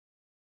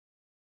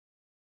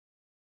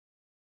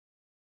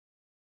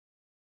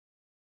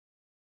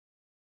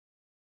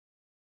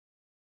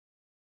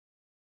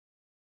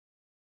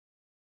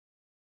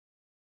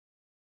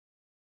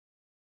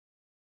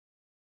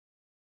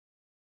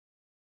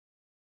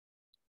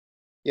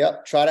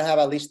 Yep. Try to have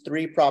at least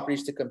 3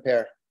 properties to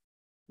compare.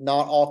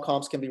 Not all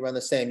comps can be run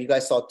the same. You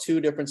guys saw 2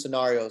 different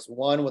scenarios.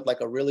 One with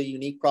like a really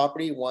unique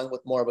property, one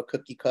with more of a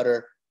cookie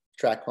cutter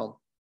tract home.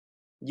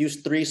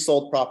 Use 3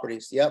 sold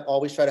properties. Yep,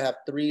 always try to have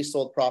 3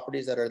 sold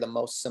properties that are the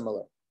most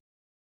similar.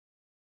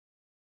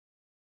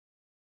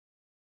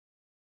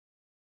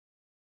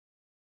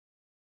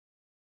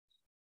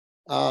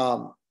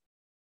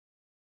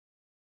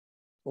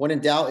 When in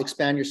doubt,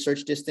 expand your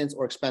search distance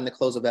or expand the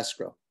close of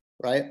escrow,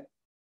 right?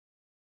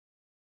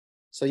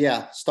 So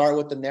yeah, start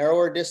with the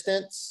narrower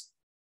distance,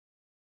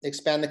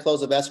 expand the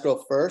close of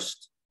escrow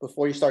first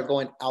before you start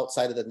going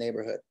outside of the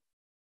neighborhood.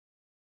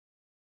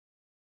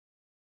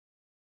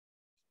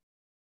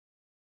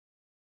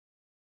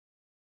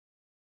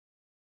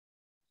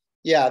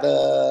 Yeah,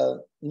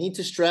 the need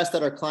to stress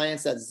that our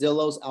clients that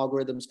Zillow's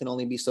algorithms can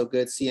only be so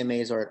good.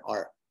 CMAs are an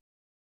art,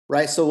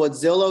 right? So what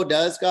Zillow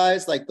does,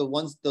 guys, like the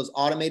ones, those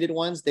automated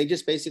ones, they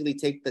just basically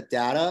take the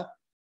data,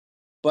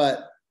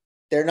 but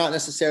they're not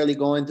necessarily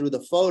going through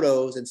the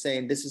photos and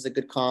saying, this is a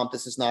good comp,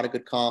 this is not a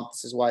good comp,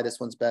 this is why this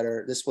one's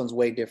better, this one's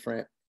way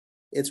different.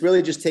 It's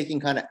really just taking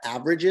kind of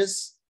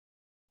averages.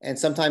 And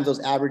sometimes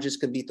those averages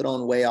can be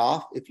thrown way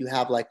off if you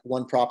have like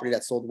one property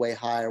that sold way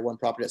high or one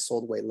property that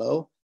sold way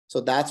low. So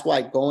that's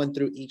why going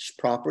through each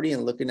property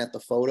and looking at the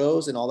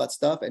photos and all that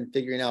stuff and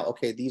figuring out,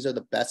 okay, these are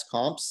the best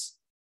comps.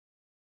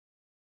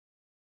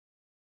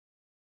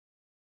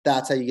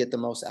 That's how you get the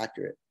most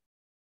accurate.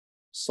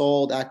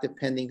 Sold, active,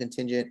 pending,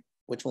 contingent,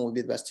 which one would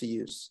be the best to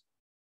use?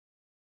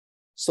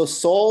 So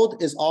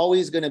sold is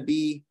always going to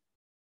be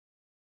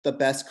the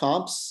best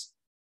comps.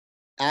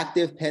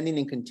 Active, pending,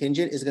 and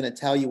contingent is going to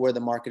tell you where the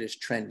market is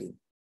trending,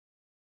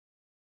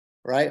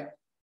 right?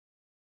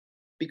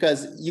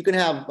 Because you can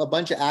have a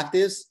bunch of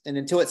actives and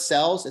until it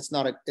sells, it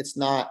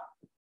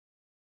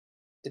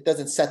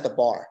doesn't set the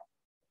bar,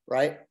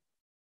 right?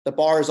 The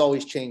bar is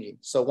always changing.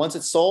 So once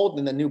it's sold,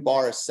 then the new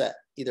bar is set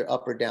either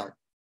up or down.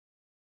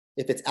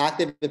 If it's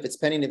active, if it's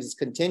pending, if it's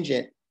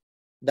contingent,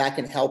 that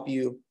can help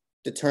you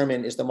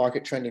determine, is the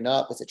market trending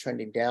up? Is it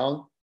trending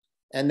down?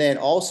 And then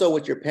also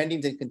with your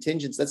pendings and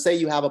contingents, let's say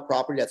you have a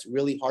property that's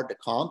really hard to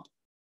comp.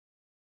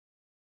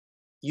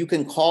 You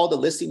can call the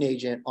listing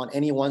agent on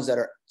any ones that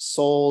are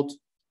sold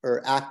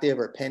or active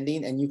or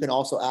pending. And you can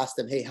also ask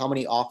them, hey, how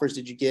many offers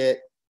did you get?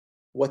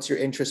 What's your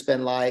interest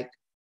been like?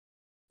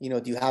 You know,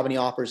 do you have any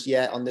offers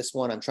yet on this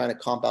one? I'm trying to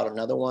comp out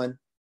another one.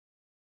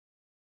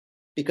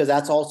 Because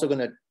that's also going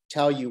to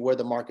tell you where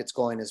the market's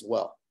going as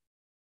well.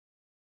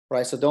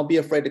 Right? So don't be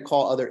afraid to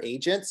call other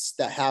agents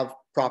that have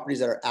properties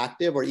that are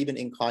active or even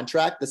in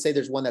contract. Let's say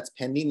there's one that's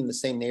pending in the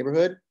same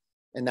neighborhood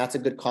and that's a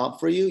good comp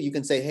for you. You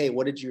can say, hey,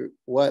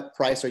 what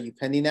price are you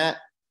pending at?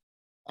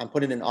 I'm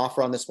putting an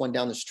offer on this one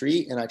down the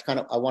street and I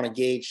want to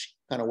gauge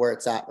kind of where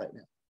it's at right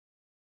now.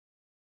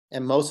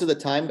 And most of the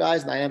time,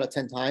 guys, 9 out of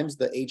 10 times,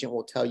 the agent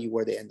will tell you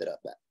where they ended up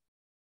at.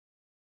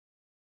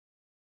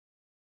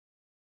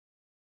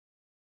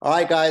 All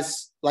right,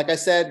 guys, like I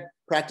said,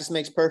 practice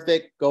makes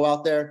perfect. Go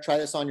out there, try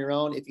this on your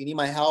own. If you need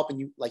my help and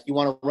you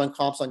want to run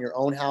comps on your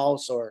own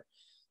house or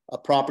a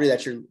property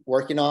that you're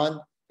working on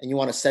and you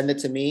want to send it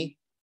to me,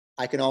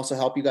 I can also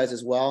help you guys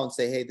as well and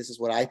say, hey, this is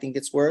what I think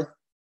it's worth.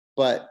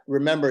 But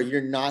remember,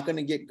 you're not going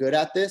to get good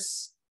at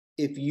this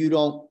if you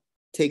don't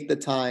take the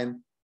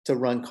time to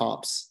run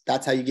comps.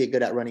 That's how you get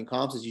good at running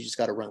comps, is you just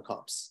got to run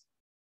comps,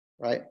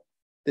 right?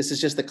 This is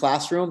just the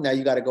classroom. Now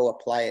you got to go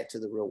apply it to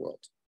the real world,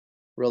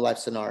 real life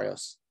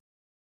scenarios.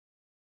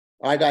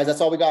 All right, guys, that's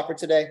all we got for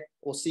today.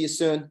 We'll see you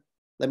soon.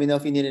 Let me know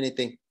if you need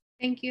anything.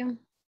 Thank you.